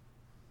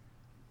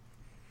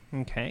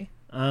Okay.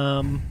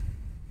 on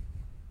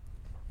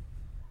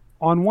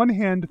one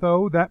hand,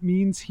 though, that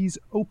means he's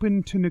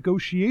open to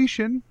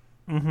negotiation.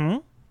 Mm-hmm.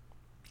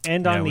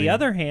 And Yeah, on the we-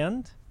 other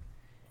hand,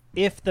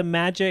 if the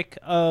magic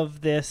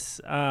of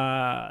this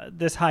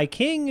this High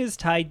King is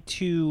tied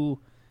to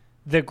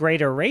the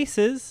greater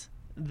races,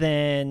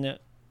 then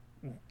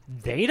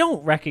they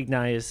don't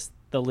recognize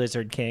the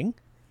Lizard King.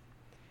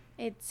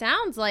 It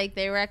sounds like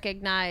they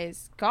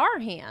recognize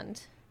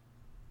Garhand.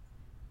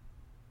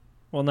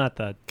 Well, not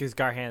the Because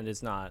Garhand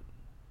is not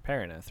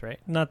Paraneth, right?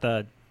 not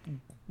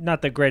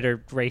the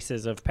greater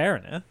races of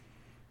Paraneth.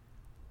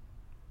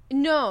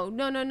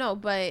 No.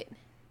 But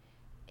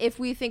if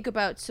we think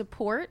about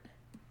support,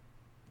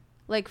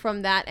 like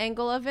from that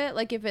angle of it,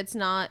 like if it's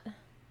not,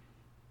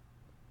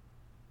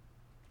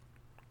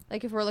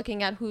 like if we're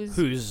looking at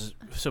Who's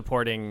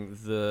supporting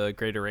the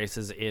greater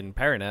races in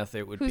Paraneth,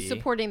 it would who's be...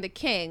 supporting the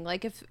king,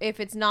 like if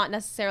it's not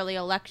necessarily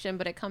election,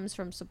 but it comes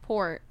from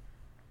support,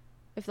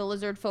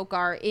 lizard folk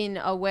are in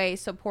a way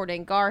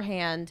supporting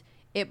Garhand,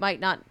 it might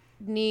not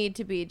need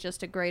to be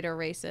just a greater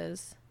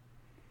races.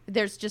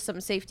 There's just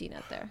some safety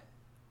net there.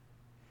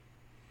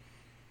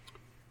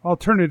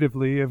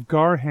 Alternatively, if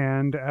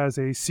Garhand, as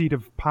a seat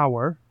of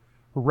power,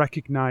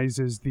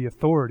 recognizes the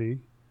authority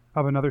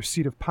of another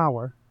seat of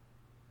power,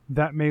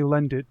 that may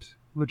lend it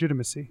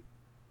legitimacy.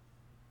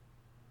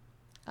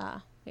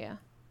 Yeah.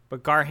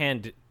 But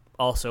Garhand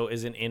also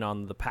isn't in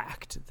on the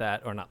pact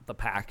or not the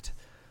pact,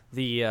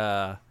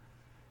 the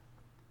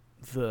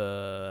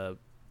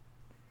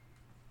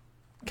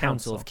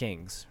Council of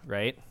Kings,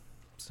 right?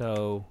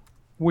 So,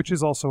 which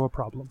is also a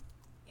problem.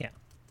 Yeah.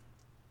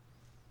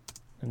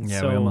 And Yeah,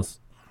 so, we almost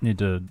need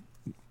to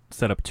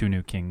set up 2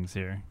 new kings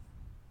here.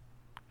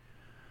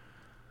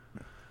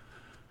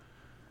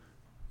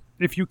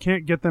 If you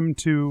can't get them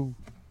to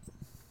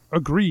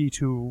agree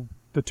to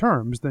the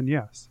terms, then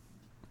yes.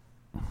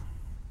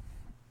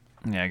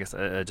 Yeah, I guess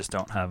I just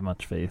don't have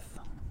much faith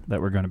that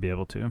we're going to be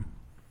able to.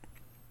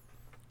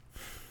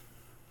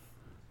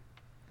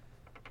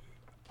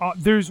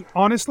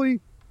 Honestly,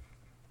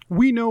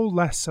 we know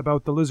less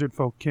about the Lizard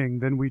Folk King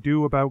than we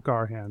do about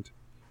Garhand.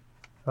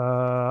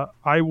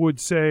 I would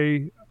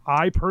say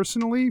I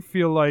personally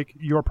feel like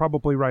you're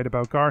probably right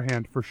about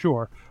Garhand for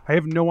sure. I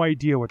have no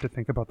idea what to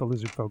think about the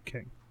Lizard Folk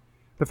King.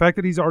 The fact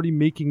that he's already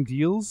making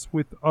deals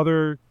with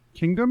other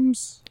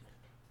kingdoms,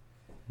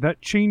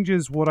 that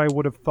changes what I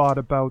would have thought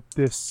about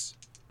this.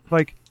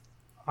 Like,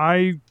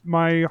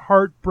 my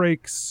heart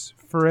breaks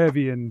for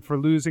Evian for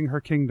losing her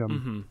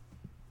kingdom,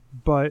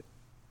 but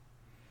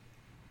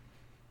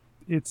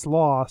it's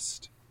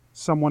lost.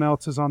 Someone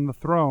else is on the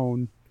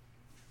throne.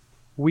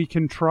 We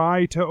can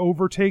try to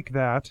overtake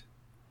that.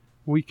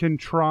 We can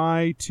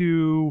try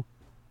to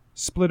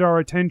split our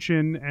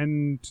attention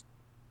and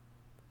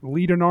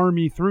lead an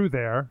army through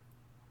there,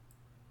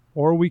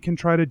 or we can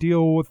try to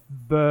deal with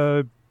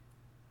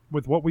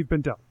what we've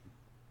been dealt.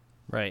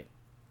 right.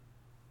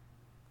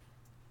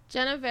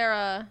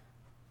 Genevera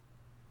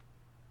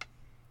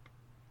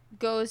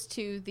goes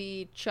to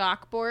the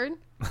chalkboard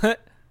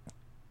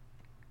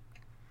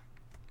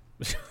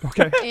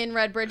Okay. in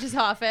Redbridge's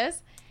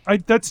office.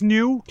 That's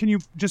new. Can you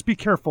just be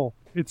careful?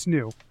 It's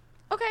new.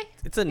 Okay.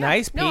 It's a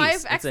nice piece. No, I have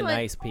It's a excellent-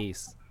 nice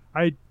piece.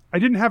 I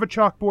didn't have a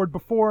chalkboard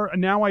before,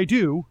 and now I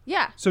do.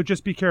 Yeah. So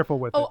just be careful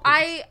with it. Oh,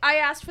 please. I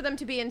asked for them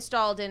to be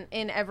installed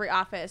in every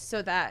office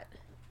so that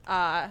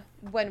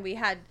when we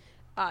had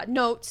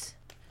notes,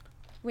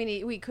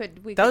 we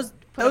could That was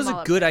put them a all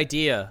up good there.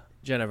 idea,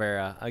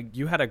 Genevera.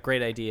 You had a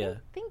great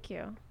idea. Thank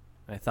you.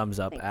 My thumbs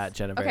up Thanks. at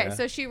Genevera. Okay,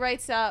 so she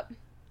writes up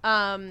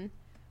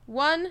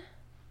 1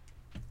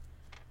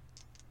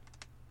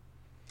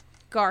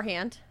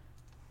 Garhand,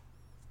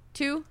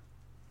 2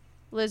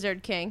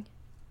 Lizard King,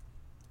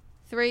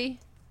 3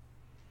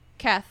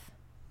 Keth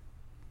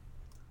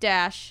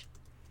dash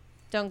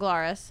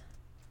Dunglaris,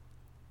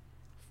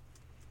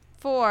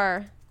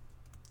 4,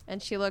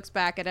 and she looks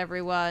back at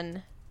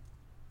everyone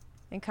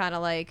and kind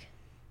of like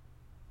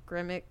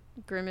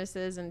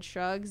grimaces and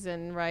shrugs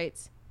and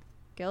writes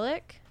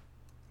Gillick.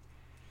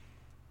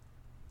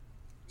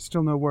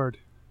 Still no word.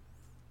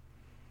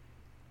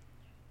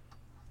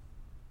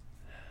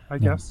 I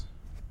guess.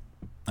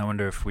 I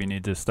wonder if we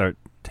need to start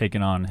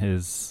taking on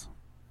his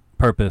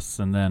purpose,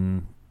 and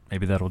then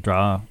maybe that'll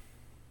draw.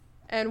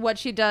 And what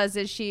she does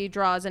is she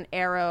draws an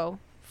arrow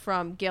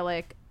from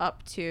Gillick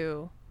up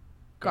to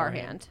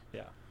Garhand.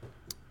 Yeah.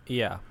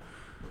 Yeah.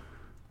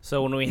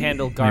 So when we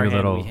handle Maybe Garhand,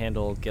 that'll- we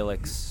handle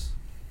Gillick's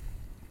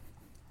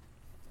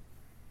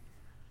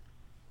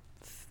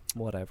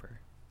whatever.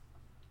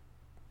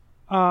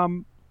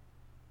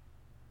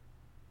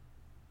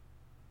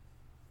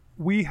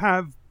 We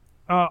have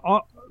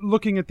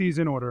looking at these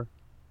in order.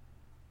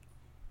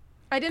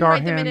 I didn't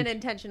write them in an Garhand.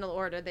 intentional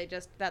order.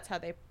 That's how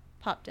they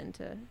popped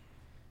into.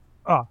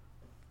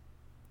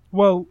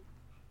 Well,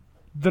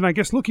 then I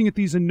guess looking at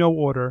these in no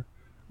order,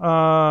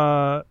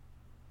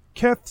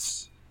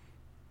 Keth's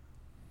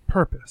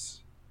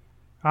purpose.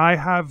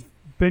 I've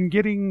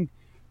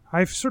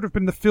sort of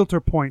been the filter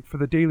point for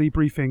the daily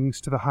briefings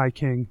to the High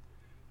King,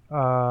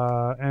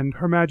 and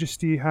Her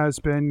Majesty has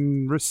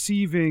been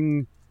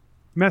receiving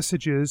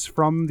messages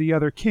from the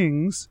other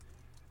kings,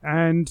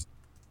 and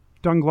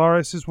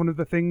Dunglaris is one of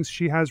the things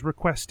she has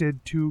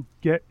requested to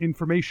get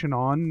information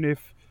on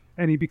if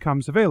any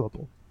becomes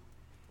available.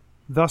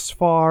 Thus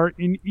far,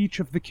 in each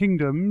of the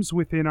kingdoms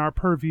within our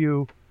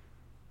purview,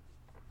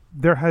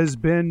 there has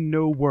been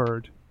no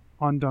word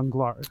on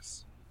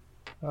Dunglaris.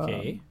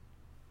 Okay.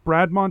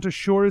 Bradmont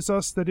assures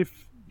us that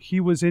if he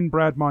was in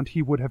Bradmont,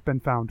 he would have been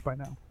found by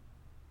now.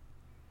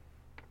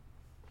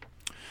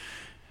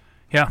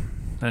 Yeah,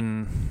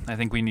 then I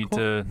think we need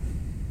to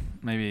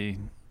maybe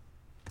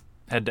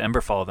head to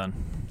Emberfall then.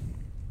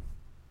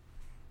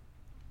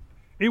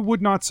 It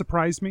would not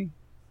surprise me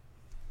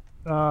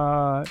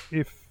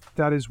if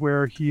that is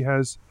where he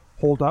has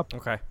holed up.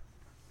 Okay.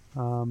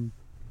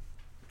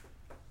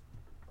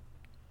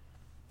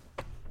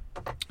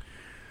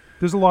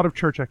 There's a lot of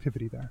church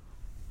activity there.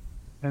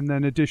 And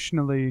then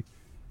additionally,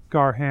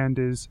 Garhand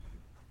is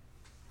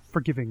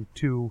forgiving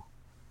to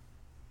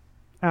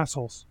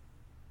assholes.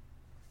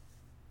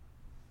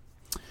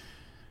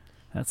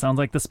 That sounds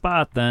like the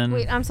spot then.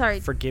 Wait, I'm sorry.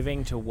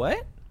 Forgiving to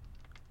what?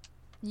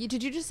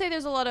 Did you just say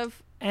there's a lot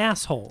of...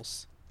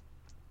 Assholes.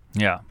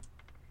 Yeah.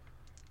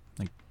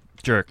 Like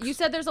jerks. You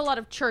said there's a lot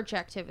of church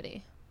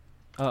activity.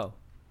 Oh.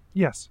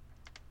 Yes.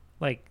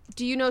 Like,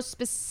 Do you know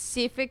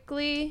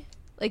specifically?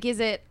 Like, is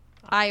it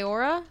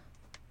Iora?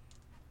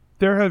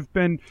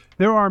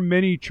 There are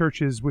many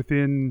churches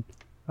within,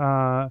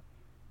 the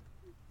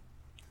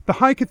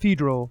High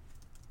Cathedral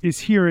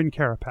is here in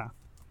Carapath.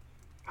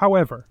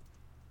 However,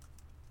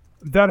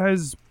 that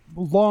has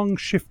long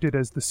shifted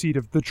as the seat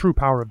of the true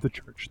power of the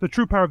church. The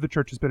true power of the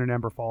church has been in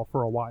Emberfall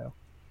for a while.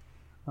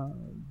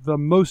 The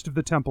most of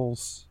the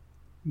temples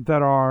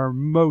that are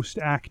most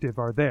active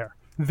are there.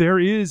 There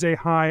is a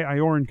high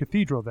Ioran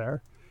cathedral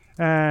there,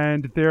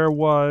 and there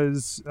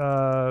was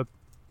that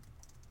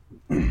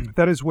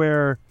is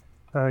where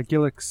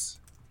Gillick's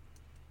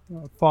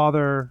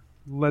father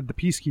led the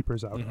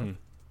peacekeepers out of.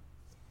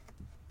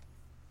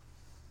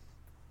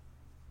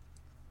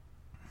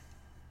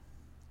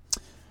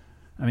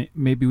 I mean,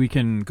 maybe we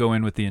can go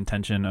in with the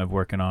intention of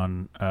working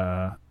on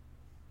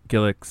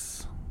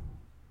Gillick's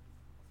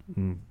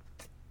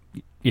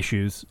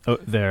issues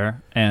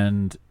there,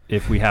 and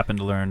if we happen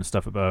to learn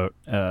stuff about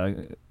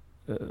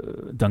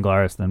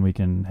Dunglaris, then we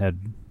can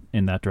head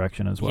in that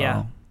direction as well.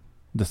 Yeah.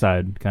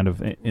 Decide kind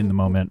of in the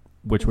moment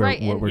what we're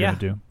going to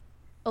do.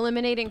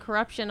 Eliminating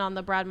corruption on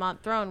the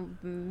Bradmont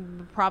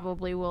throne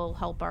probably will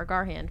help our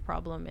Garhand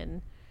problem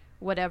in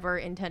whatever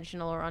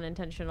intentional or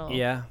unintentional.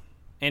 Yeah.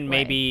 And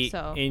way, maybe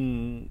so.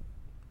 in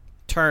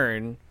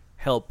turn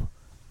help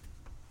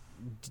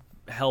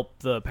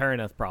the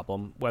Paraneth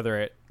problem, whether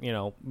it,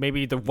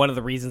 maybe one of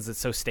the reasons it's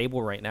so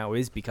stable right now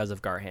is because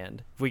of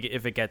Garhand.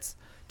 If it gets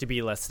to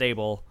be less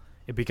stable,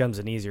 it becomes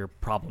an easier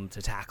problem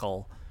to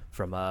tackle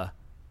from a...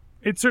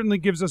 It certainly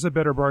gives us a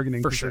better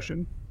bargaining For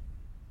position.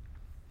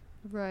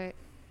 Sure. Right.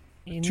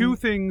 Two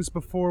things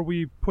before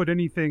we put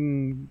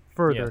anything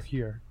further Yes.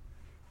 here.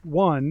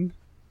 One,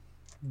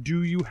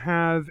 do you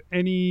have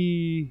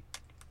any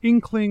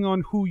inkling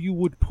on who you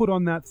would put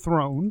on that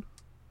throne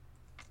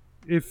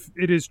if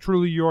it is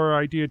truly your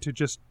idea to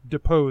just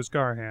depose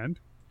Garhand?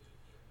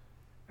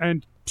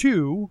 And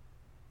two,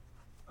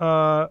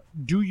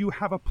 do you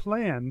have a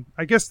plan?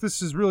 I guess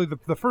this is really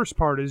the first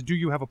part is, do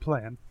you have a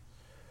plan?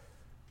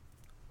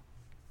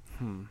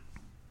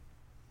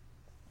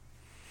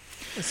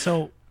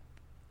 so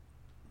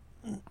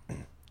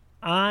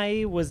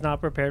I was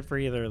not prepared for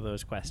either of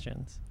those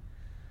questions.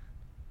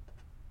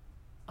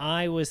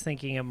 I was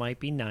thinking it might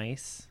be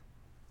nice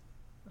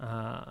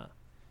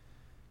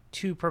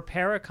to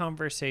prepare a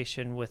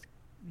conversation with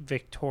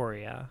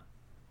Victoria,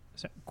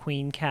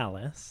 Queen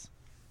Callus,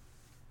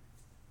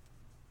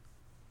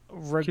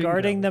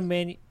 regarding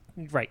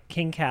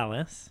King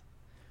Callus,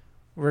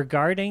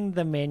 regarding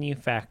the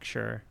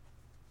manufacture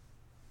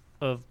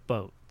of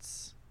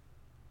boats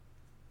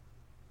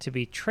to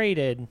be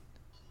traded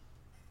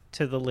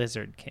to the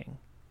Lizard King.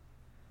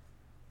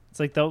 It's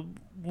like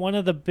one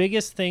of the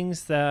biggest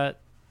things that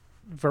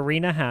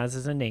Varina has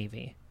is a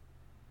navy.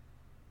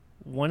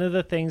 One of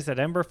the things that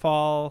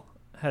Emberfall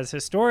has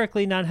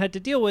historically not had to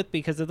deal with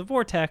because of the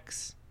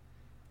vortex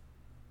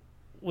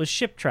was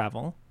ship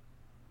travel.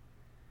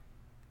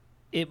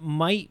 It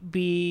might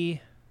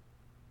be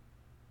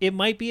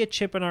a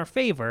chip in our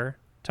favor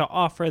to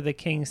offer the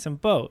king some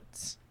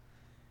boats.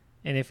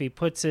 And if he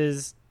puts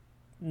his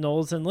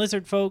gnolls and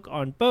lizard folk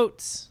on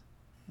boats,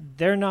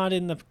 they're not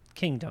in the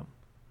kingdom.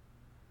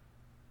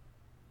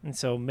 And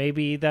so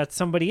maybe that's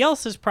somebody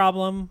else's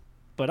problem,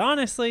 but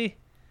honestly,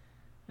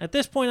 at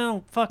this point, I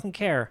don't fucking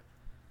care.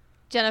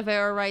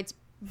 Genevieve writes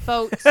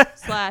boats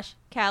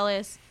 /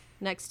 Callus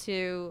next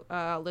to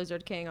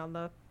Lizard King on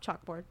the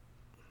chalkboard.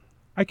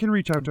 I can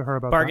reach out to her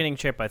about Bargaining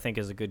chip, I think,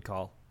 is a good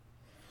call.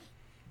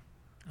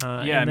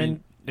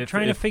 Trying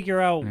to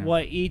figure out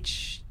what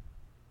each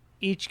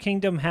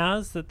kingdom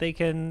has that they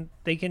can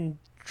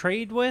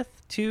trade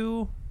with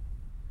to.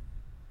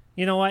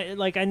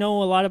 I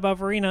know a lot about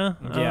Varina.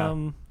 Yeah.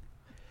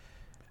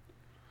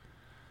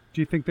 Do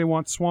you think they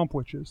want swamp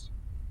witches?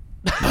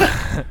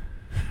 I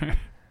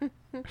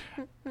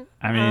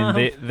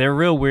mean, they're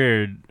real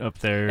weird up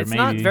there. It's maybe.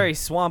 not very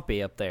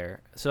swampy up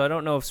there, so I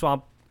don't know if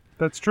swamp...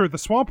 That's true. The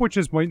swamp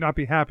witches might not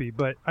be happy,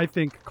 but I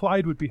think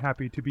Clyde would be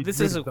happy to be. This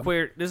rid is of them.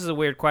 This is a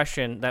weird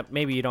question that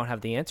maybe you don't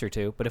have the answer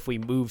to. But if we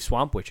move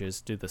swamp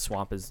witches, do the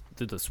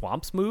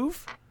swamps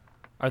move?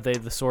 Are they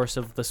the source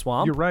of the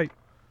swamp? You're right.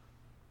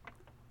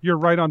 You're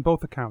right on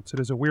both accounts. It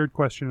is a weird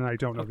question, and I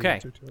don't know the Okay,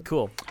 answer to it.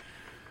 cool.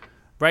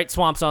 Write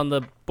swamps on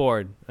the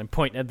board and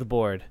point at the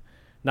board,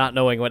 not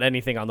knowing what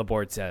anything on the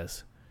board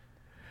says.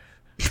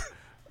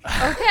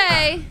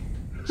 Okay.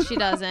 She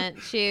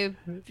doesn't. She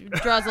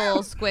draws a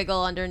little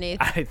squiggle underneath.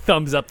 I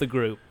thumbs up the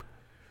group.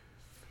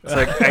 It's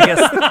like, I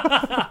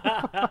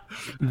guess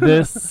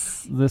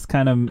This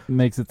kind of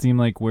makes it seem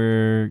like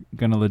we're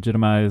gonna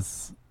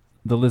legitimize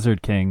the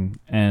Lizard King,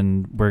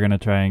 and we're gonna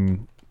try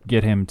and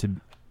get him to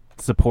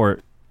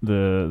support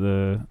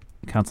the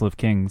Council of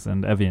Kings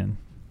and Evian.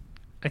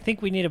 I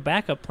think we need a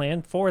backup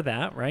plan for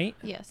that, right?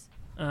 Yes.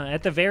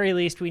 At the very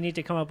least, we need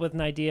to come up with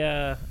an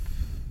idea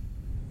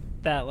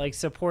that like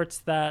supports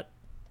that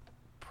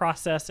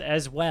process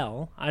as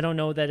well. I don't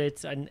know that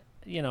it's an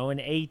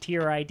A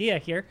tier idea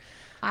here.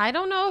 I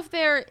don't know if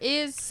there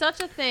is such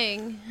a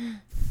thing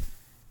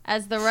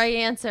as the right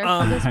answer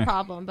for this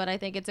problem, but I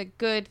think it's a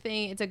good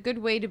thing. It's a good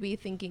way to be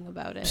thinking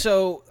about it.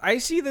 So I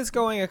see this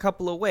going a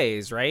couple of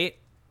ways, right?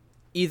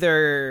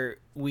 Either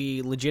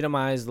we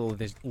legitimize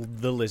the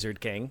Lizard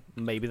King.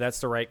 Maybe that's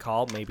the right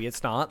call. Maybe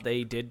it's not.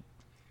 They did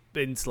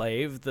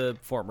enslave the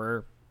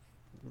former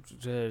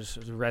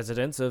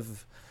residents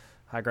of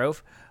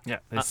Highgrove. Yeah,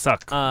 they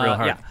suck real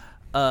hard.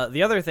 Yeah.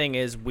 The other thing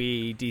is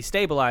we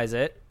destabilize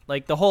it.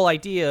 Like the whole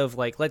idea of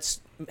like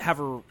let's have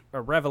a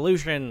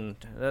revolution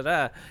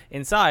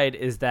inside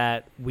is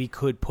that we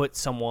could put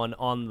someone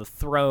on the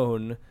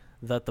throne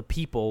that the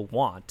people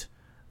want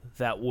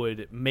that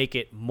would make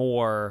it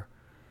more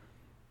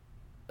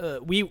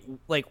we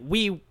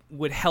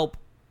would help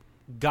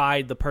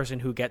guide the person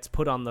who gets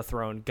put on the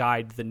throne,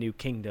 guide the new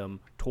kingdom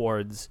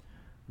towards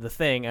the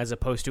thing, as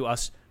opposed to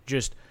us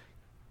just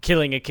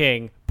killing a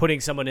king, putting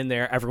someone in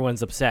there,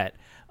 everyone's upset.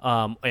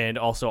 And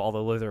also all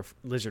the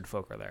lizard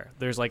folk are there.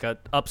 There's like a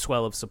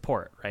upswell of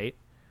support, right?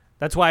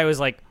 That's why I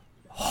was like,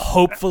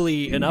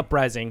 hopefully an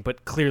uprising,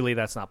 but clearly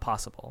that's not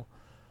possible.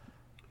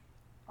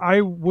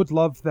 I would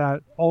love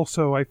that.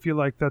 Also, I feel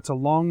like that's a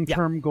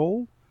long-term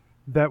goal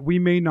that we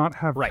may not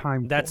have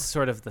time for. That's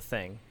sort of the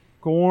thing.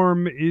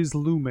 Gorm is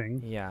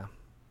looming. Yeah.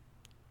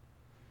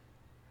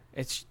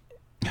 It's.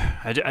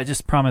 I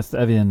just promised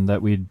Evian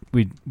that we'd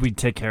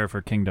take care of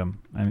her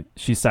kingdom. I mean,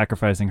 she's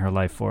sacrificing her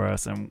life for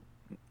us, and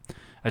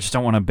I just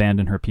don't want to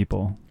abandon her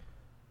people.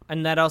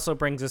 And that also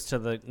brings us to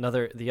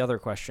the other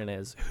question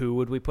is, who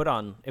would we put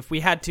on? If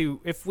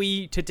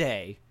we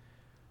today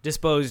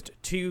disposed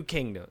two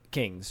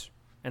kings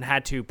and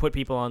had to put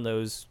people on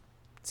those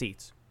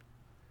seats,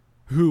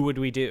 who would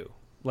we do?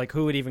 Like,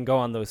 who would even go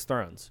on those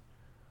thrones?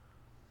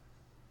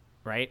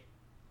 Right?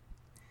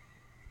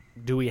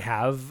 Do we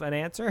have an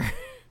answer?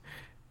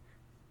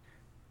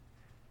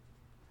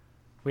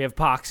 We have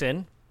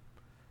Poxin.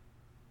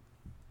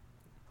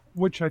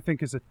 Which I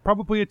think is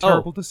probably a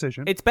terrible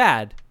decision. It's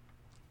bad,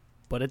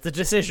 but it's a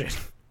decision.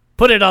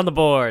 Put it on the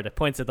board.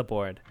 Points at the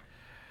board.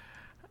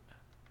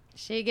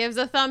 She gives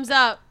a thumbs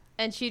up,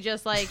 and she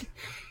just like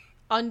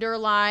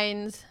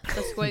underlines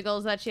the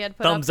squiggles that she had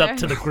put thumbs up there. Up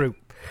to the group.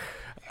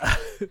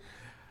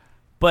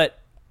 But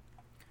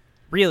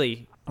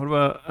really, what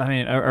about? I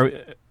mean, are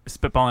we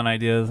spitballing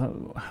ideas?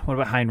 What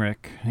about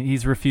Heinrich?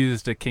 He's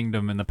refused a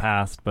kingdom in the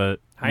past,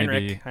 but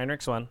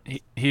Heinrich's one.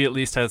 He at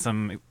least has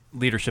some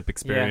leadership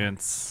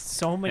experience.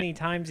 So many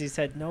times he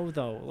said no,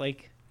 though.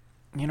 Like,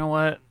 you know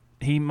what?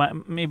 He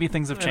might. Maybe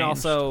things have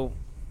changed.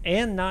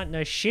 And not in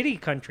a shitty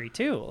country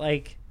too.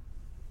 Like,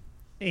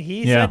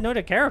 he said no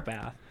to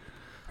Carapath.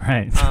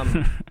 Right.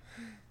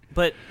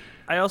 But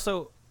I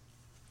also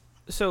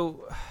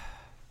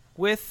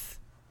with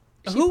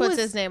she puts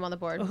his name on the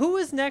board. Who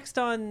was next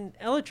on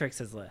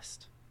Elatrix's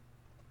list?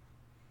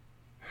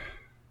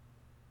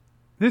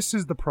 This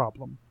is the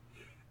problem.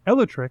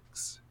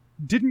 Elatrix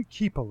didn't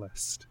keep a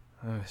list.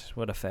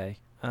 What a fay.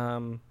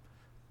 That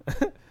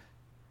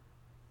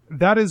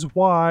is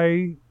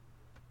why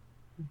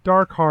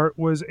Darkheart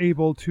was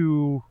able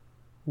to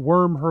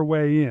worm her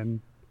way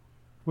in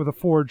with a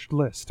forged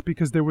list,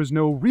 because there was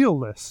no real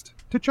list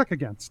to check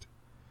against.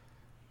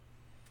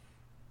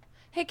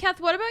 Hey,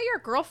 Kath, what about your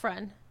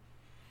girlfriend?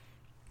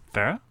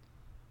 Farah?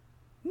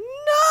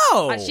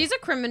 No! She's a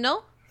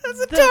criminal. That's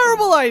a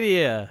terrible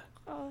idea.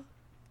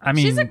 I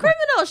mean, she's a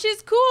criminal.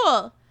 She's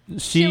cool.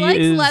 She likes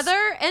is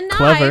leather and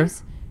clever.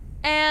 knives,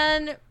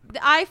 and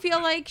I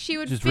feel like she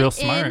would She's fit real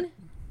smart. in,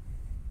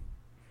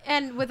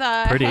 and with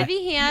a Pretty.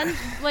 heavy hand,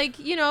 like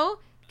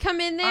come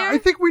in there. I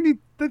think we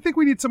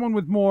need someone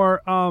with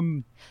more.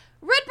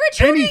 Redbridge,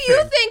 who do you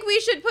anything. think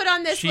we should put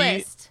on this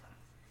list?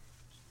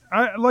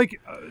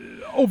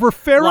 Over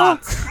Farah.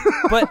 Lots.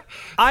 But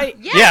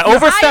Yes,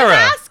 over Farah.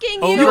 I'm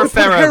asking you. You Over would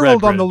put Farah,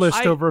 Harold on the Redbridge.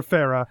 list over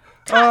Farah.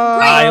 Great.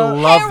 I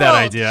love that Harold.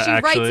 idea, She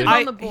writes actually. it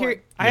on the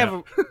board.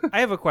 I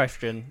have a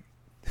question.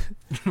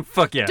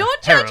 Fuck yeah.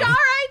 Don't judge Harold. our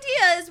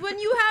ideas when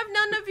you have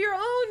none of your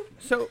own.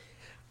 So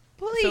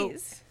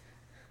Please.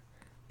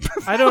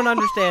 I don't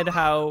understand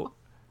how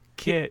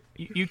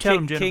You tell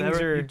him, kings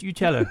Jennifer. are- You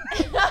tell her.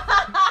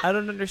 I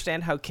don't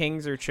understand how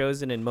kings are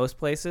chosen in most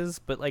places,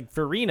 but like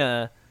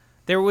Verena,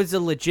 there was a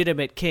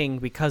legitimate king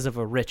because of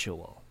a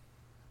ritual.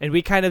 And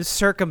we kind of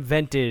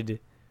circumvented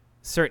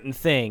certain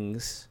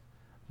things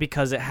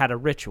because it had a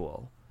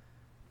ritual.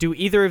 Do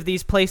either of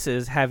these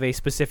places have a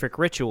specific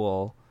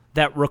ritual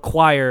that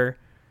require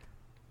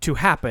to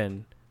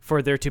happen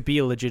for there to be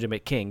a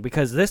legitimate king?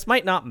 Because this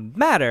might not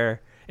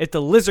matter if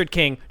the Lizard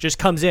King just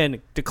comes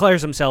in,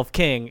 declares himself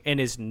king,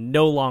 and is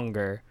no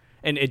longer,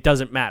 and it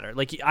doesn't matter.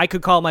 Like, I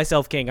could call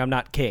myself king, I'm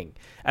not king.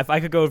 If I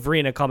could go with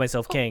Verena and call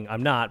myself king,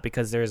 I'm not,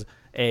 because there's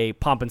a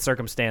pomp and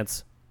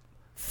circumstance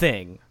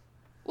thing.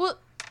 Well,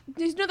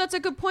 that's a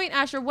good point,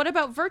 Asher. What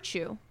about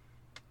virtue?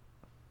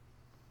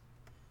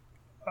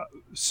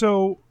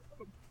 So,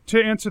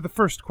 to answer the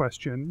first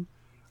question,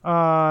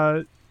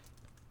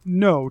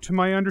 no. To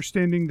my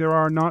understanding, there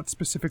are not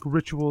specific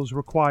rituals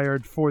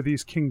required for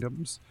these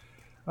kingdoms.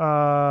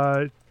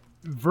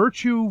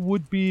 Virtue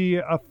would be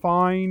a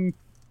fine,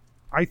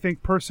 I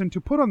think, person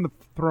to put on the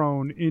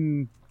throne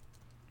in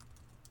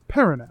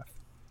Paraneth.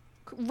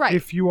 Right.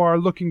 If you are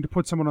looking to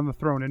put someone on the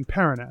throne in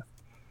Paraneth.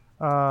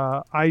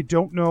 I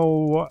don't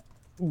know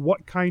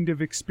what kind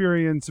of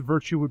experience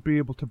Virtue would be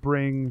able to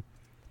bring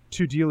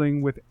to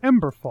dealing with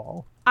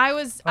Emberfall. I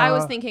was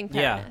thinking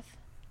Paraneth.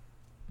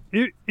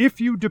 Yeah. If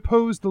you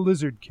depose the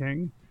Lizard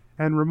King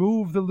and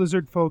remove the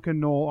Lizard Folk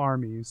and Gnoll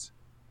armies,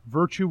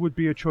 Virtue would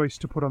be a choice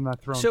to put on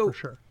that throne for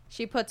sure.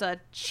 She puts a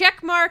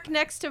check mark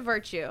next to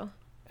Virtue.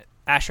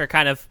 Asher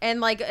kind of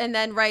and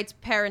then writes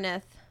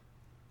Paraneth.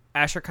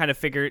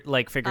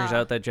 figures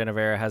out that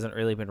Genevera hasn't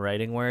really been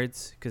writing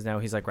words because now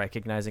he's like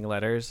recognizing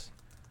letters.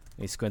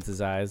 He squints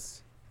his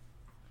eyes.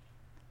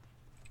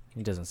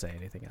 He doesn't say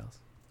anything else.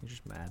 He's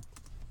just mad.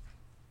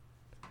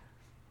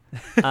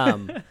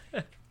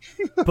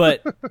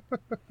 But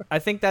I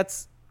think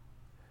that's.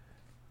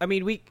 I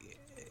mean,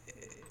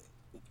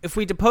 if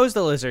we depose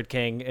the Lizard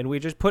King and we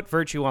just put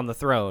Virtue on the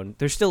throne,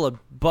 there's still a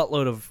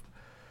buttload of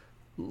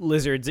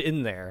lizards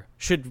in there.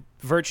 Should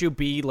Virtue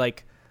be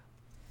like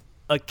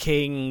a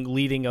king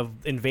leading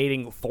of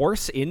invading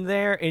force in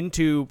there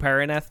into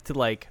Paraneth to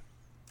like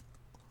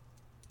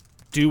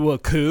do a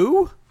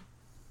coup?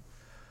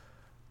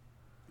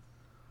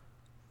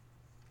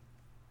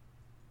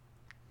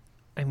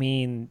 I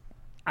mean,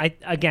 I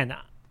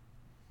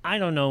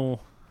don't know.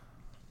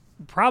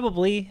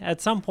 Probably at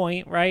some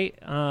point, right?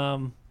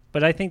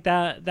 But I think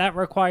that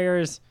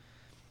requires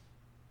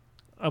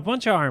a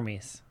bunch of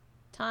armies,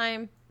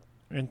 Time,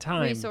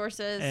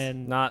 resources,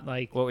 and Not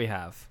like what we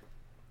have.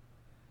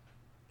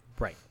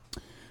 Right.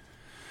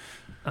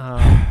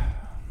 I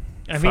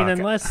mean,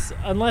 Fuck.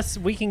 unless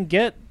we can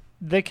get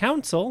the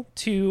council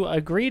to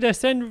agree to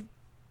send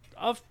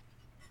a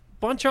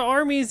bunch of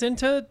armies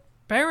into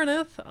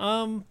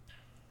Paraneth,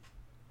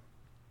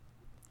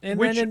 and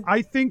Which then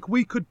I think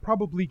we could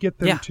probably get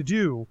them Yeah. to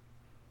do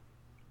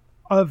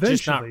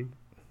eventually.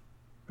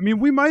 I mean,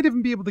 we might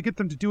even be able to get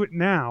them to do it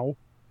now.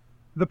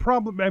 The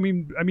problem, I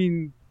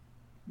mean,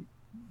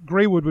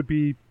 Greywood would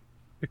be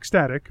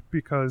ecstatic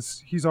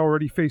because he's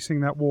already facing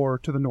that war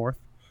to the north.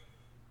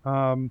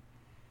 But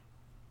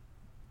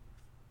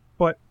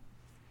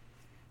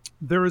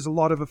there is a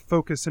lot of a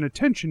focus and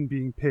attention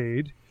being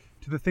paid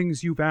to the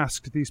things you've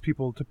asked these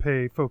people to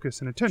pay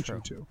focus and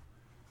attention to,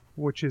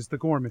 which is the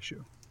Gorm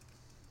issue.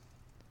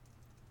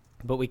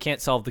 But we can't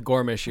solve the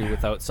Gorm issue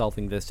without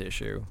solving this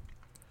issue.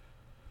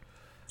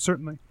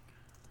 Certainly.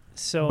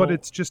 so. But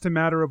it's just a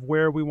matter of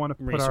where we want to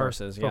put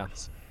Resources, our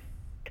focus.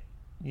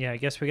 Yeah, I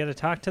guess we got to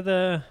talk to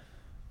the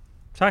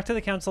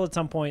council at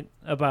some point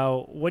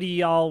about what do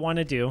y'all want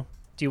to do?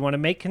 Do you want to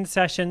make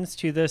concessions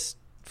to this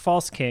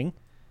false king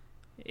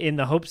in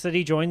the hopes that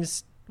he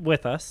joins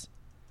with us,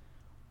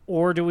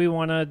 or do we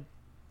want to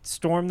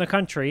storm the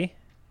country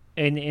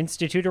and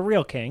institute a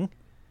real king?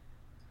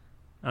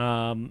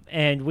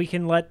 And we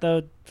can let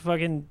them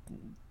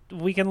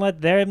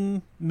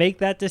make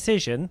that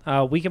decision.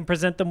 We can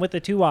present them with the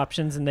two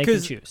options and they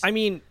can choose. I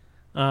mean,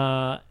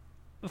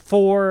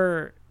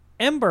 For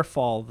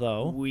Emberfall,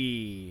 though,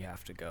 we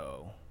have to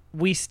go.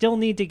 we still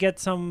need to get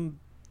something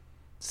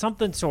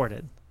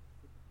sorted.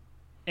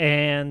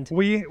 And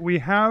We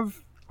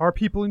have our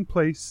people in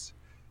place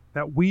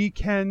that we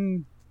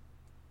can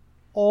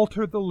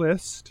alter the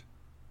list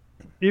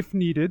if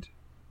needed,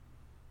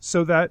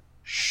 so that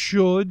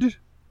should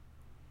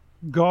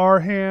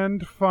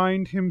Garhand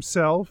find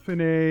himself in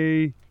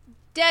a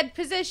dead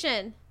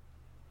position.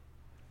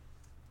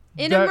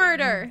 In a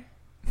murder.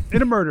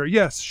 In a murder,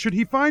 yes. Should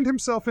he find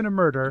himself in a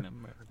murder,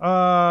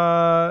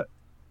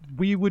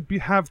 we would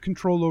have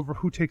control over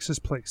who takes his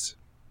place.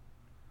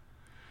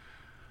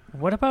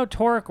 what about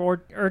Torek or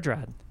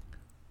Erdred?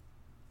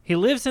 He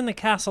lives in the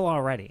castle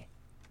already.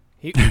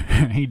 He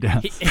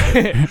does.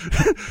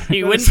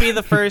 He wouldn't be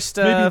the first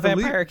Maybe the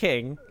vampire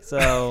king,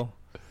 so...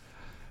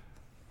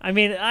 I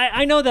mean,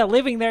 I know that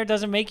living there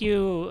doesn't make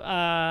you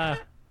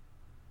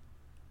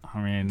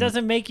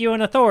doesn't make you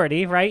an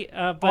authority, right?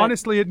 But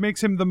Honestly, it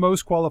makes him the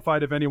most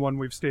qualified of anyone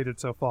we've stated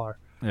so far.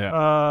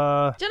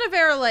 Yeah.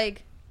 Genevera,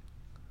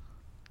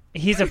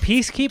 he's a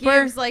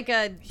peacekeeper. gives,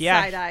 a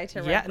side eye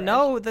to Yeah, Redbridge.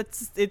 no,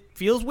 it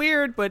feels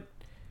weird, but...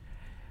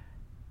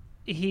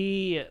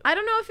 I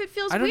don't know if it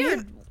feels I don't weird.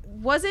 either.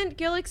 Wasn't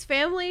Gillick's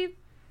family...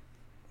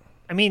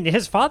 mean,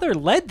 his father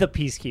led the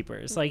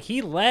peacekeepers.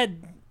 He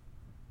led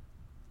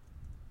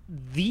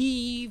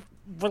the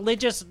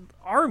religious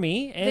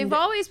army, and They've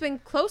always been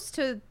close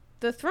to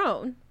the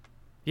throne.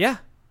 Yeah,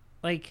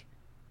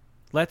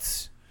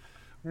 let's...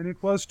 And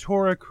it was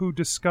Torek who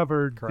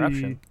discovered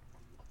Corruption.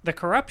 the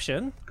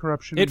corruption. the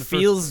corruption. It in the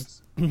feels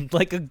first place.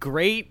 like a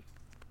great...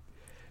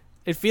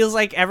 It feels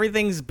like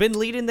everything's been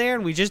leading there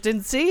and we just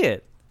didn't see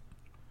it.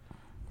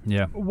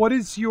 Yeah. What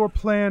is your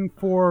plan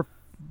for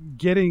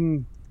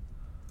getting?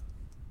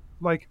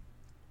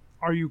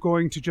 Are you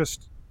going to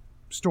just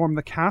storm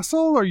the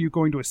castle? Are you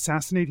going to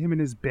assassinate him in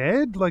his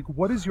bed? Like,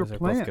 what is your Those are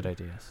plan? both good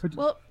ideas.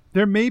 Well,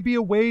 There may be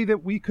a way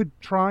that we could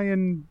try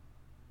and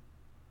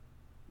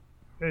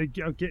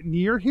get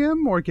near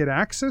him or get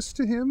access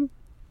to him.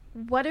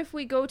 what if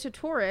we go to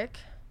Torek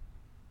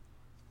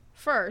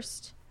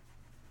first,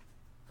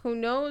 who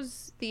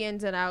knows the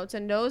ins and outs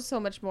and knows so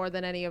much more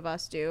than any of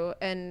us do,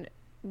 and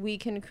we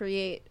can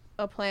create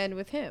a plan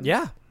with him?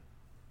 Yeah.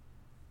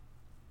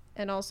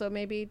 And also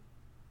maybe,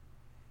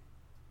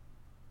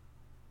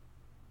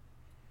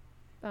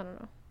 I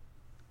don't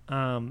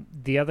know.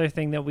 The other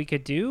thing that we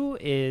could do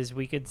is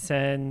we could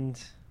have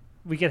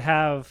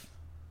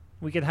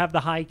the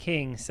High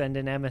King send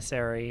an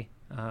emissary,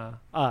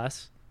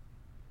 us,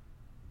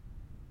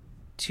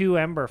 to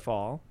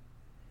Emberfall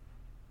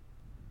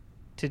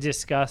to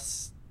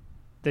discuss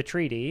the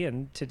treaty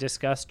and to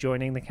discuss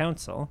joining the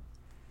council.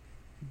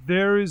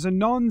 There is a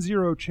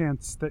non-zero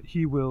chance that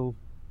he will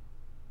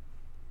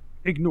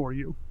ignore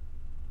you,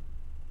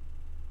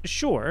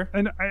 Sure,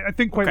 and I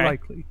think quite Okay.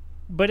 likely.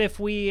 but if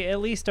we at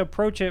least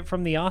approach it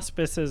from the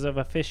auspices of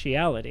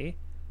officiality,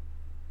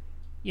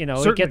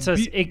 it gets us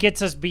Certainly. it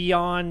gets us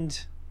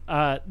beyond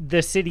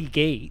the city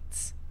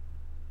gates,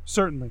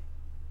 Certainly.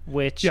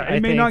 which Yeah, I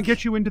it may think, not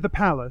get you into the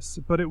palace,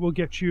 but it will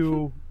get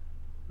you...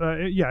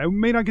 it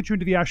may not get you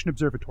into the Ashen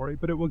Observatory,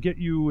 but it will get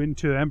you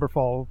into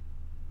Emberfall,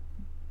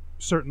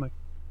 certainly.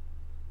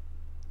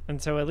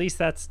 And so at least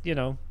that's,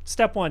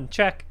 step one,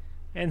 check.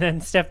 And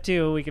then step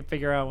two, we can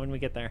figure out when we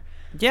get there.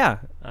 Yeah.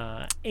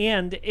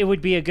 And it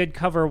would be a good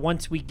cover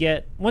once we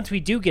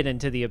do get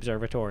into the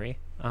observatory.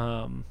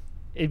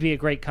 It'd be a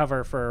great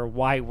cover for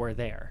why we're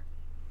there.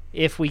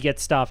 If we get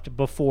stopped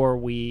before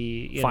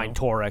we Find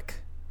Torek.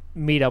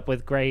 meet up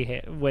with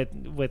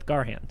with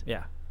Garhand.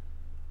 Yeah.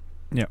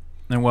 Yeah.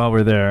 And while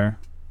we're there,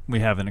 we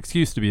have an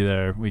excuse to be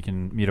there. We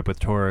can meet up with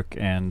Torek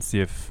and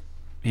see if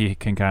he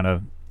can kind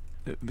of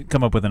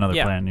come up with another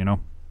Yeah. plan,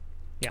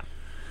 Yeah.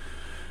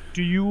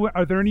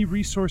 Are there any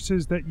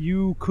resources that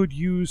you could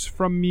use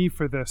from me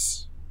for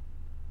this?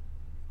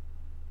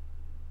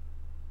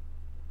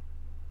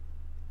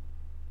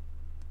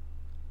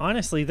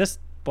 Honestly, this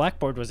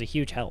blackboard was a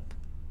huge help.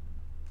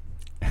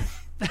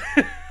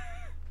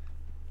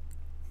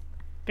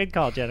 Good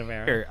call,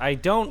 Jennifer. Sure. I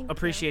don't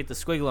appreciate the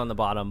squiggle on the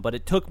bottom, but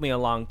it took me a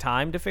long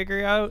time to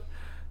figure out.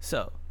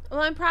 So,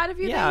 Well, I'm proud of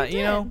you yeah, that you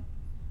did.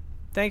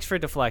 thanks for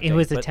deflecting. It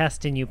was a but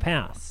test and you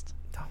passed.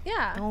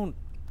 Yeah. Don't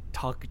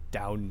talk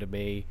down to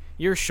me.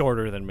 You're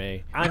shorter than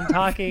me. I'm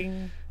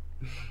talking.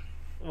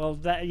 Well,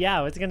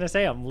 I was gonna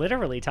say I'm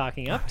literally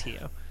talking up to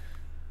you.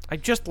 I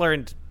just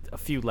learned a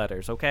few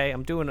letters. Okay,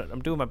 I'm doing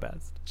my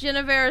best.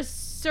 Genevera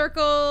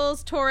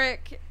circles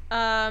Torek,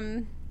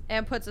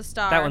 and puts a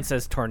star That one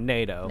says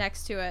tornado,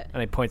 next to it.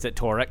 and he points at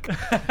Torek.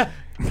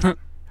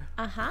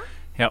 Uh-huh.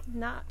 Yep.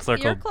 Not you're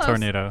Circled close.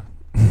 tornado.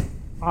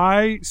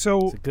 It's a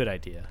good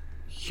idea.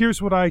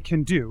 Here's what I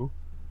can do.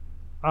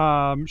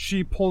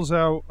 She pulls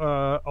out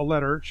a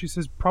letter. She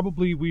says,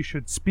 probably we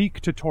should speak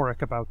to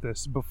Torek about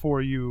this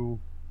before you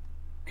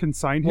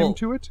consign him Well-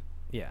 to it.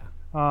 Yeah.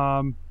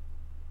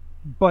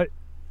 But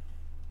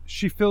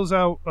she fills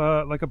out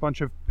like a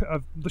bunch of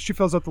she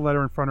fills out the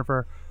letter in front of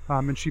her,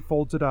 and she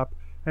folds it up,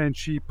 and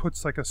she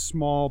puts like a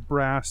small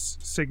brass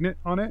signet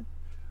on it,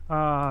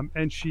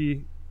 and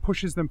she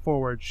pushes them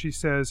forward. She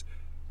says,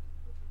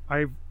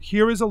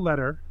 here is a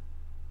letter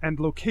and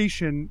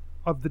location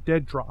of the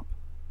dead drop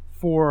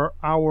for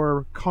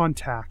our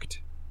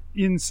contact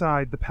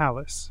inside the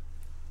palace.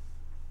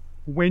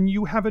 When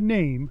you have a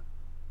name,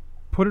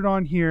 put it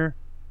on here,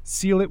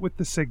 seal it with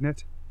the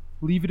signet,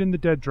 leave it in the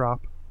dead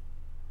drop,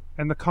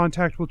 and the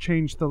contact will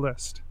change the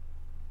list.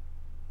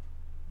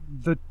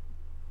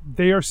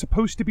 They are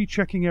supposed to be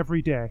checking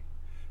every day,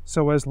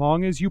 so as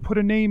long as you put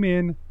a name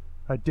in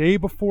a day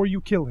before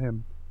you kill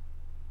him,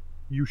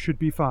 you should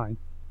be fine.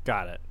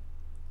 Got it.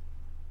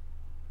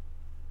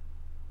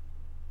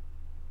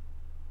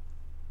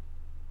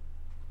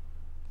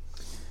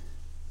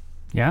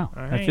 Yeah.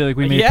 All I right. feel like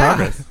we made Yeah.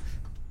 progress.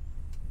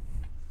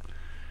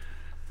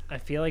 I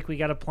feel like we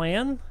got a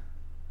plan.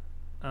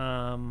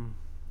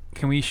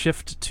 Can we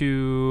shift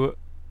to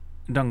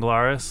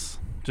Dunglaris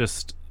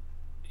just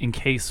in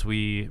case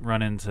we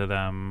run into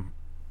them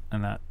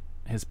and that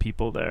his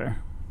people there?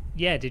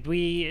 Yeah, did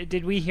we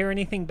hear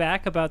anything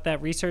back about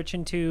that research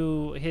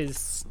into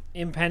his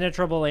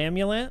impenetrable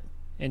amulet?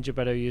 And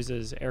Gebetto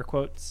uses air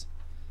quotes.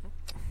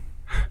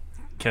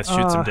 Kess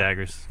shoots some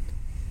daggers.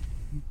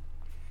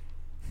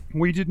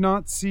 We did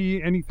not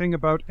see anything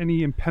about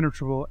any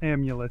impenetrable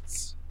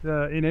amulets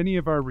in any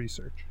of our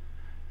research.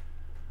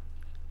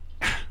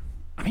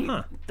 I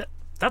mean,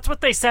 that's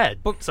what they said.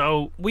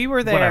 So We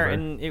were there, Whatever.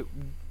 and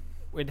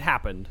it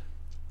happened.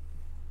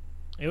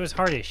 It was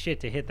hard as shit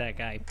to hit that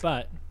guy,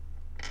 but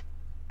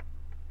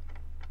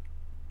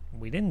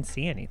we didn't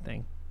see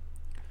anything.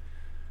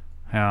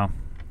 Yeah.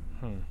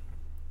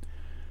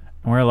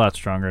 We're a lot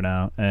stronger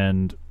now,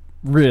 and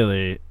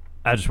really,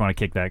 I just want to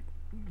kick that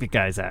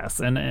guy's ass.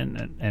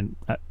 And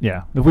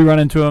yeah, if we run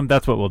into him,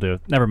 that's what we'll do.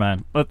 Never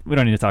mind. We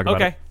don't need to talk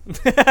about it.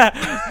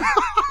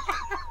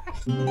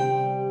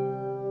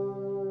 Okay.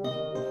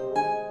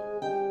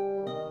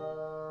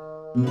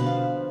 Hey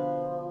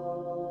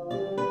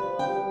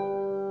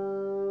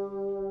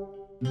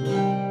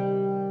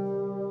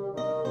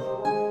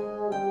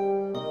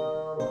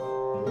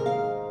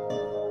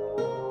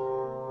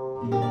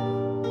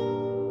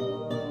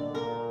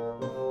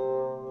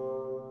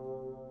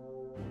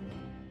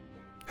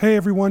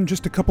everyone,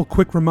 just a couple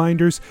quick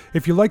reminders.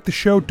 If you like the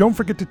show, don't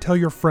forget to tell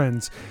your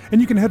friends.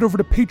 And you can head over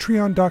to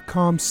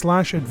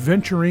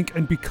patreon.com/adventureinc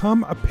and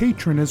become a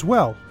patron as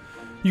well.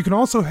 You can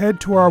also head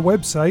to our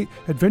website,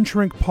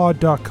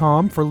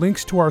 adventureincpod.com, for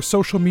links to our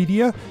social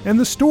media and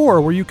the store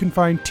where you can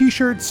find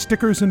t-shirts,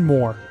 stickers, and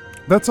more.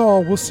 That's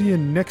all. We'll see you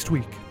next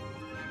week.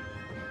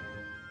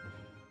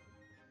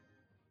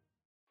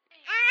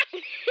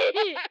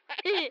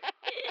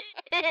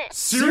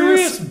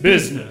 Serious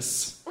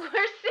business.